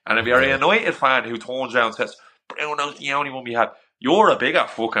prick. And if you're a United fan who turns around and says, Bruno's the only one we have, you're a bigger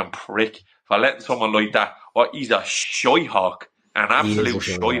fucking prick for letting someone like that. Or he's a shy-hawk. An absolute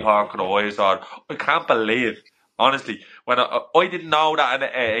shy-hawk in the eyes. I can't believe, honestly, when I didn't know that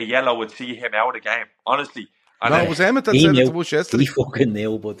a yellow would see him out of the game. Honestly. And it was Emmett that said it to us yesterday. He fucking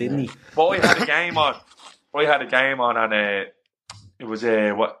knew, but didn't he? But I had a game on, and it was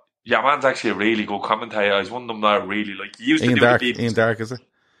what? Yeah, man's actually a really good commentator. He's one of them that I really like. He used to do the Ian Dark, is it?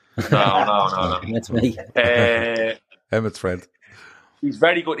 No. That's me. Emmett's friend. He's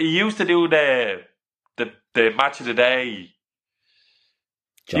very good. He used to do the match of the day.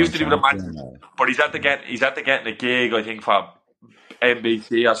 He used to do the match, but he's at the getting a gig, I think, for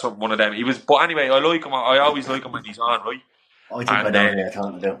NBC or something, one of them. He was, but anyway, I like him. I always like him when he's on, right? I think I know what you're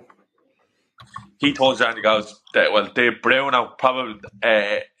talking about. He turns around and goes, Dave Bruno probably,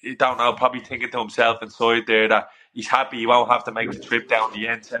 he don't know, probably thinking to himself inside there that he's happy he won't have to make the trip down the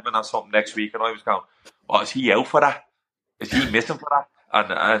N7 or something next week. And I was going, is he out for that? Is he missing for that?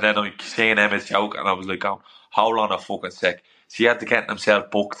 And then I seen Emma's joke, and I was like, hold on a fucking sec. So he had to get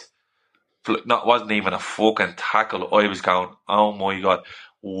himself booked. It wasn't even a fucking tackle. I was going, oh my God,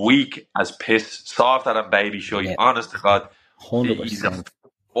 weak as piss, softer than baby shite. Yeah. Honest to God, 100%. He's a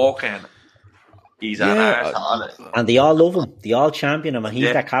fucking. He's an arsehole. And they all love him. They all champion him, and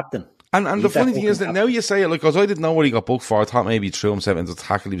he's their captain. And the funny thing is that now you say it, like, because I didn't know what he got booked for. I thought maybe he threw himself into the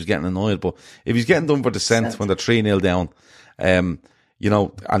tackle. He was getting annoyed. But if he's getting done for dissent when they're 3-0 down, you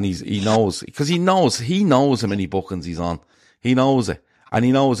know, and he knows, because he knows how many bookings he's on. He knows it. And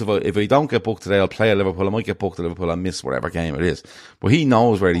he knows if I don't get booked today, I'll play at Liverpool. I might get booked at Liverpool and miss whatever game it is. But he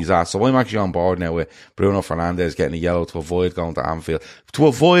knows where he's at. So I'm actually on board now with Bruno Fernandes getting a yellow to avoid going to Anfield. To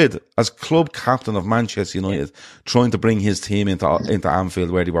avoid, as club captain of Manchester United, trying to bring his team into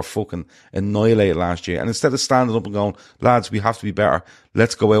Anfield where they were fucking annihilated last year. And instead of standing up and going, lads, we have to be better.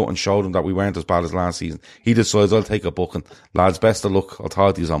 Let's go out and show them that we weren't as bad as last season. He decides, I'll take a booking. Lads, best of luck. I'll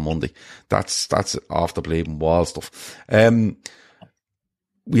talk to you on Monday. That's off the bleeding wall stuff.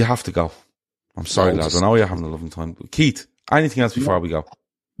 We have to go. I'm sorry, lads. I know you're having a lovely time. Keith, anything else before we go?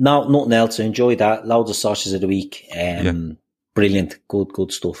 No, nothing else. I enjoyed that. Loads of sausages of the week. Brilliant.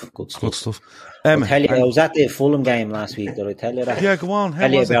 Good stuff. Good stuff. I tell you, I was at the Fulham game last week. Did I tell you that? Yeah, go on.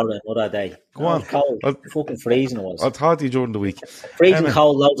 Tell you about it another day. Go on. Cold. Fucking freezing it was. I'll talk to you during the week. Freezing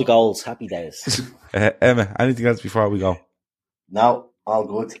cold, loads of goals. Happy days. Emma, anything else before we go? No, all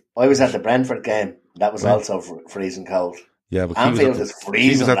good. I was at the Brentford game. That was also freezing cold. Yeah, but Anfield is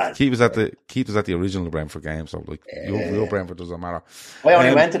freezing. Keith was at the original Brentford game, so like your Brentford doesn't matter. I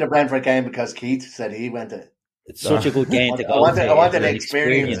only went to the Brentford game because Keith said he went to. It's such a good game to go. I wanted to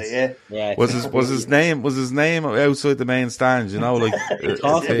experience it. Yeah. Was his name outside the main stand? You know, like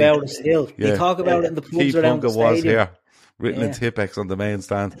talk about it still. Yeah. They talk about it in the pubs Keith around the stadium. was here, written in Tipex on the main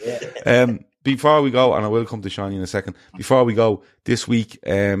stand. Yeah. Before we go, and I will come to Shawnee in a second, before we go, this week,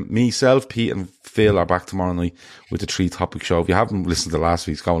 myself, Pete and Phil are back tomorrow night with the 3-topic show. If you haven't listened to last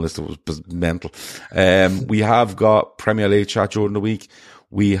week's go and listen, it was mental. We have got Premier League chat during the week.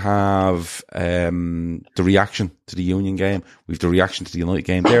 We have the reaction to the Union game. We've the reaction to the United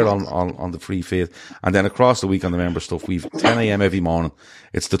game. They're on the free feed. And then across the week on the member stuff, we've 10 a.m. every morning.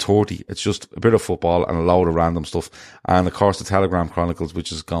 It's the 30. It's just a bit of football and a load of random stuff. And of course the Telegram Chronicles,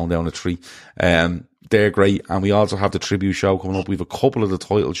 which is going down a tree. They're great. And we also have the tribute show coming up. We've a couple of the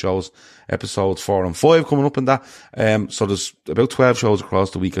title shows, episodes 4 and 5 coming up in that. So there's about 12 shows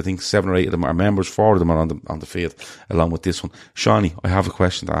across the week. I think 7 or 8 of them are members. 4 of them are on the feed along with this one. Shawnee, I have a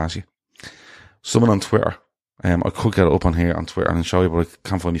question to ask you. Someone on Twitter, I could get it up on here on Twitter and show you, but I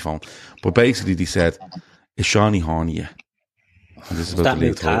can't find my phone. But basically they said, is Shawnee horny yet? And this is about the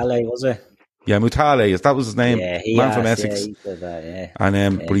league title. Was it? Yeah, Mutale, that was his name. Yeah, man from Essex. Yeah, he said that, yeah.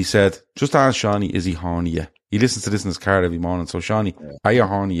 And but he said, just ask Shawnee, is he horny yet? He listens to this in his car every morning. So Shawnee, are you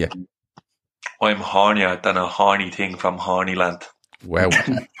horny yet? I'm hornier than a horny thing from Hornyland. Wow.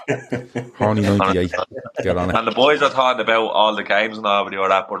 Horny 98. Get on it. And the boys are talking about all the games and all, but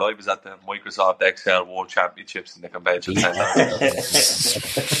I was at the Microsoft Excel World Championships in the convention centre.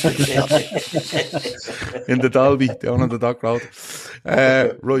 In the Dalby, down on the Dock Road.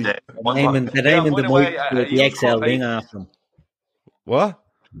 Right. They're naming the Excel ring after him. What?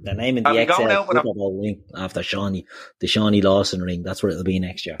 They're naming the Excel football ring after Shawnee. The Shawnee Lawson ring. That's what it'll be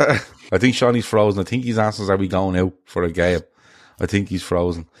next year. I think Shawnee's frozen. I think he's asked us, are we going out for a game? I think he's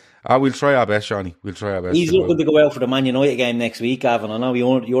frozen. We'll try our best, Shawnee. We'll try our best. He's looking to go out for the Man United game next week, Gavin. I know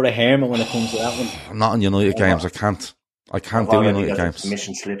you're a hermit when it comes to that one. I'm not in United games. I can't do United games.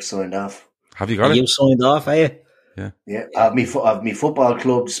 Mission slip signed off. Have you got it? You signed off, are you? Yeah. I have me football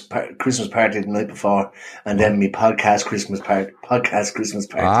club's Christmas party the night before, and then me podcast Christmas party.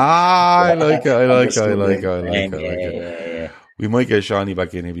 I like it. We might get Shawnee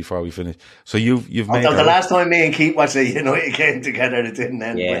back in here before we finish. So you've made the last time me and Keith watched the United game together, it didn't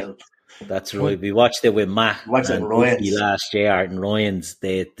end well. That's right. We watched it with Matt and Ryan's last year, and Ryan's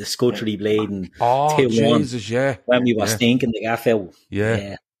the scutchery bleeding 2-1. Jesus, yeah. When we were stinking the gaff out.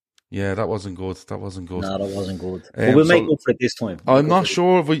 Yeah, that wasn't good. No, that wasn't good. But we'll make up for it this time. I'm not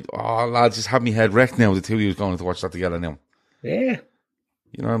sure if lads, just have me head wrecked now. The two of you going to watch that together now. Yeah.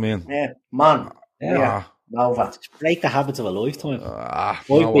 You know what I mean? Yeah, man. Yeah. Nova. Break the habits of a lifetime. I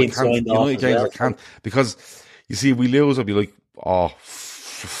can't. Because, you see, if we lose, I'll be like,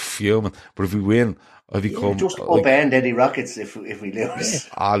 fuming. But if we win, I've become just upend Eddie Rockets if we lose.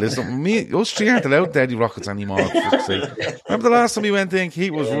 Listen, us three aren't allowed Eddie Rockets anymore. Remember the last time he went in,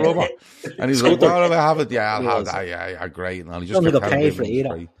 Keith was rubber, and he was like, "What do I have it? Yeah, I'll have that. Yeah, great." And all. He just don't kept think I paid for it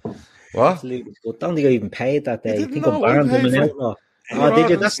either. What? Don't think I even paid that day. You I think didn't I know banned I him paid and for out. it. Oh, did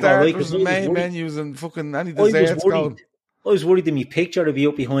you? That's not right. There's the main menus and fucking any I was desserts worried. going. I was worried that my picture would be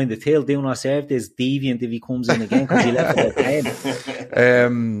up behind the till. Do not serve this deviant if he comes in again because he left without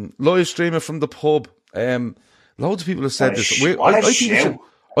paying. Live streaming from the pub. Loads of people have said this. I think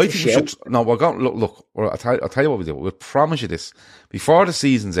we should. No, we're going. Look. I'll tell you what we do. We'll promise you this. Before the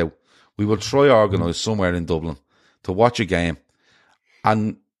season's out, we will try organise somewhere in Dublin to watch a game,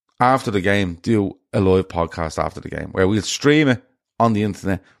 and after the game, do a live podcast after the game where we'll stream it on the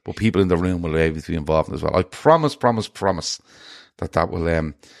internet, but people in the room will be able to be involved as well. I promise that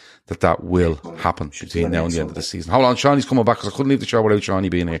will happen between now and the end of the season. Hold on, Shawnee's coming back because I couldn't leave the show without Shawnee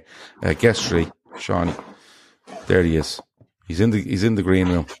being here. Guest 3, Shawnee. There he is. He's in the green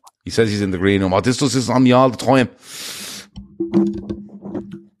room. He says he's in the green room. Oh, this does this on me all the time.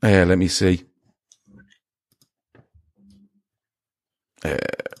 Let me see.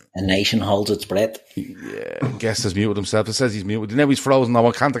 A nation holds its breath. Yeah, guest has muted himself. It says he's muted. Now he's frozen. No,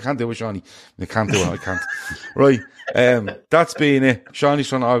 I can't do it, Shawnee. I can't do it. I can't. Right. That's been it. Shawnee's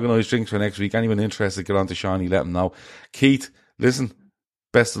trying to organise drinks for next week. Anyone interested, get on to Shawnee, let him know. Keith, listen,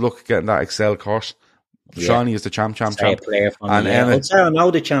 best of luck getting that Excel course. Yeah. Shawnee is the champ. And Emma. I'd say I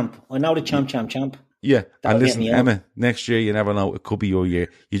know the champ. champ. Yeah, and listen, Emma, next year, you never know, it could be your year.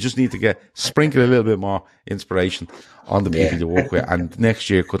 You just need to sprinkle a little bit more inspiration on the people you work with, and next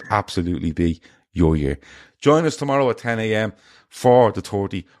year could absolutely be your year. Join us tomorrow at 10 a.m. for the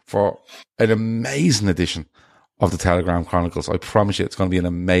 30 for an amazing edition of the Telegram Chronicles. I promise you it's going to be an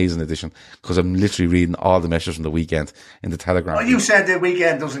amazing edition because I'm literally reading all the messages from the weekend in the Telegram. Well, you said the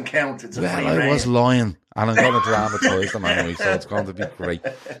weekend doesn't count. It's I was lying, and I'm going to dramatise them anyway, so it's going to be great.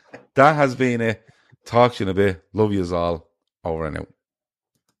 That has been it. Talk to you in a bit. Love you all. Over and out.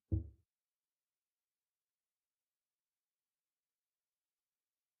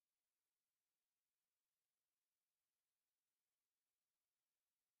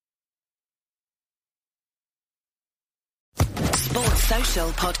 Sports Social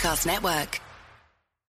Podcast Network.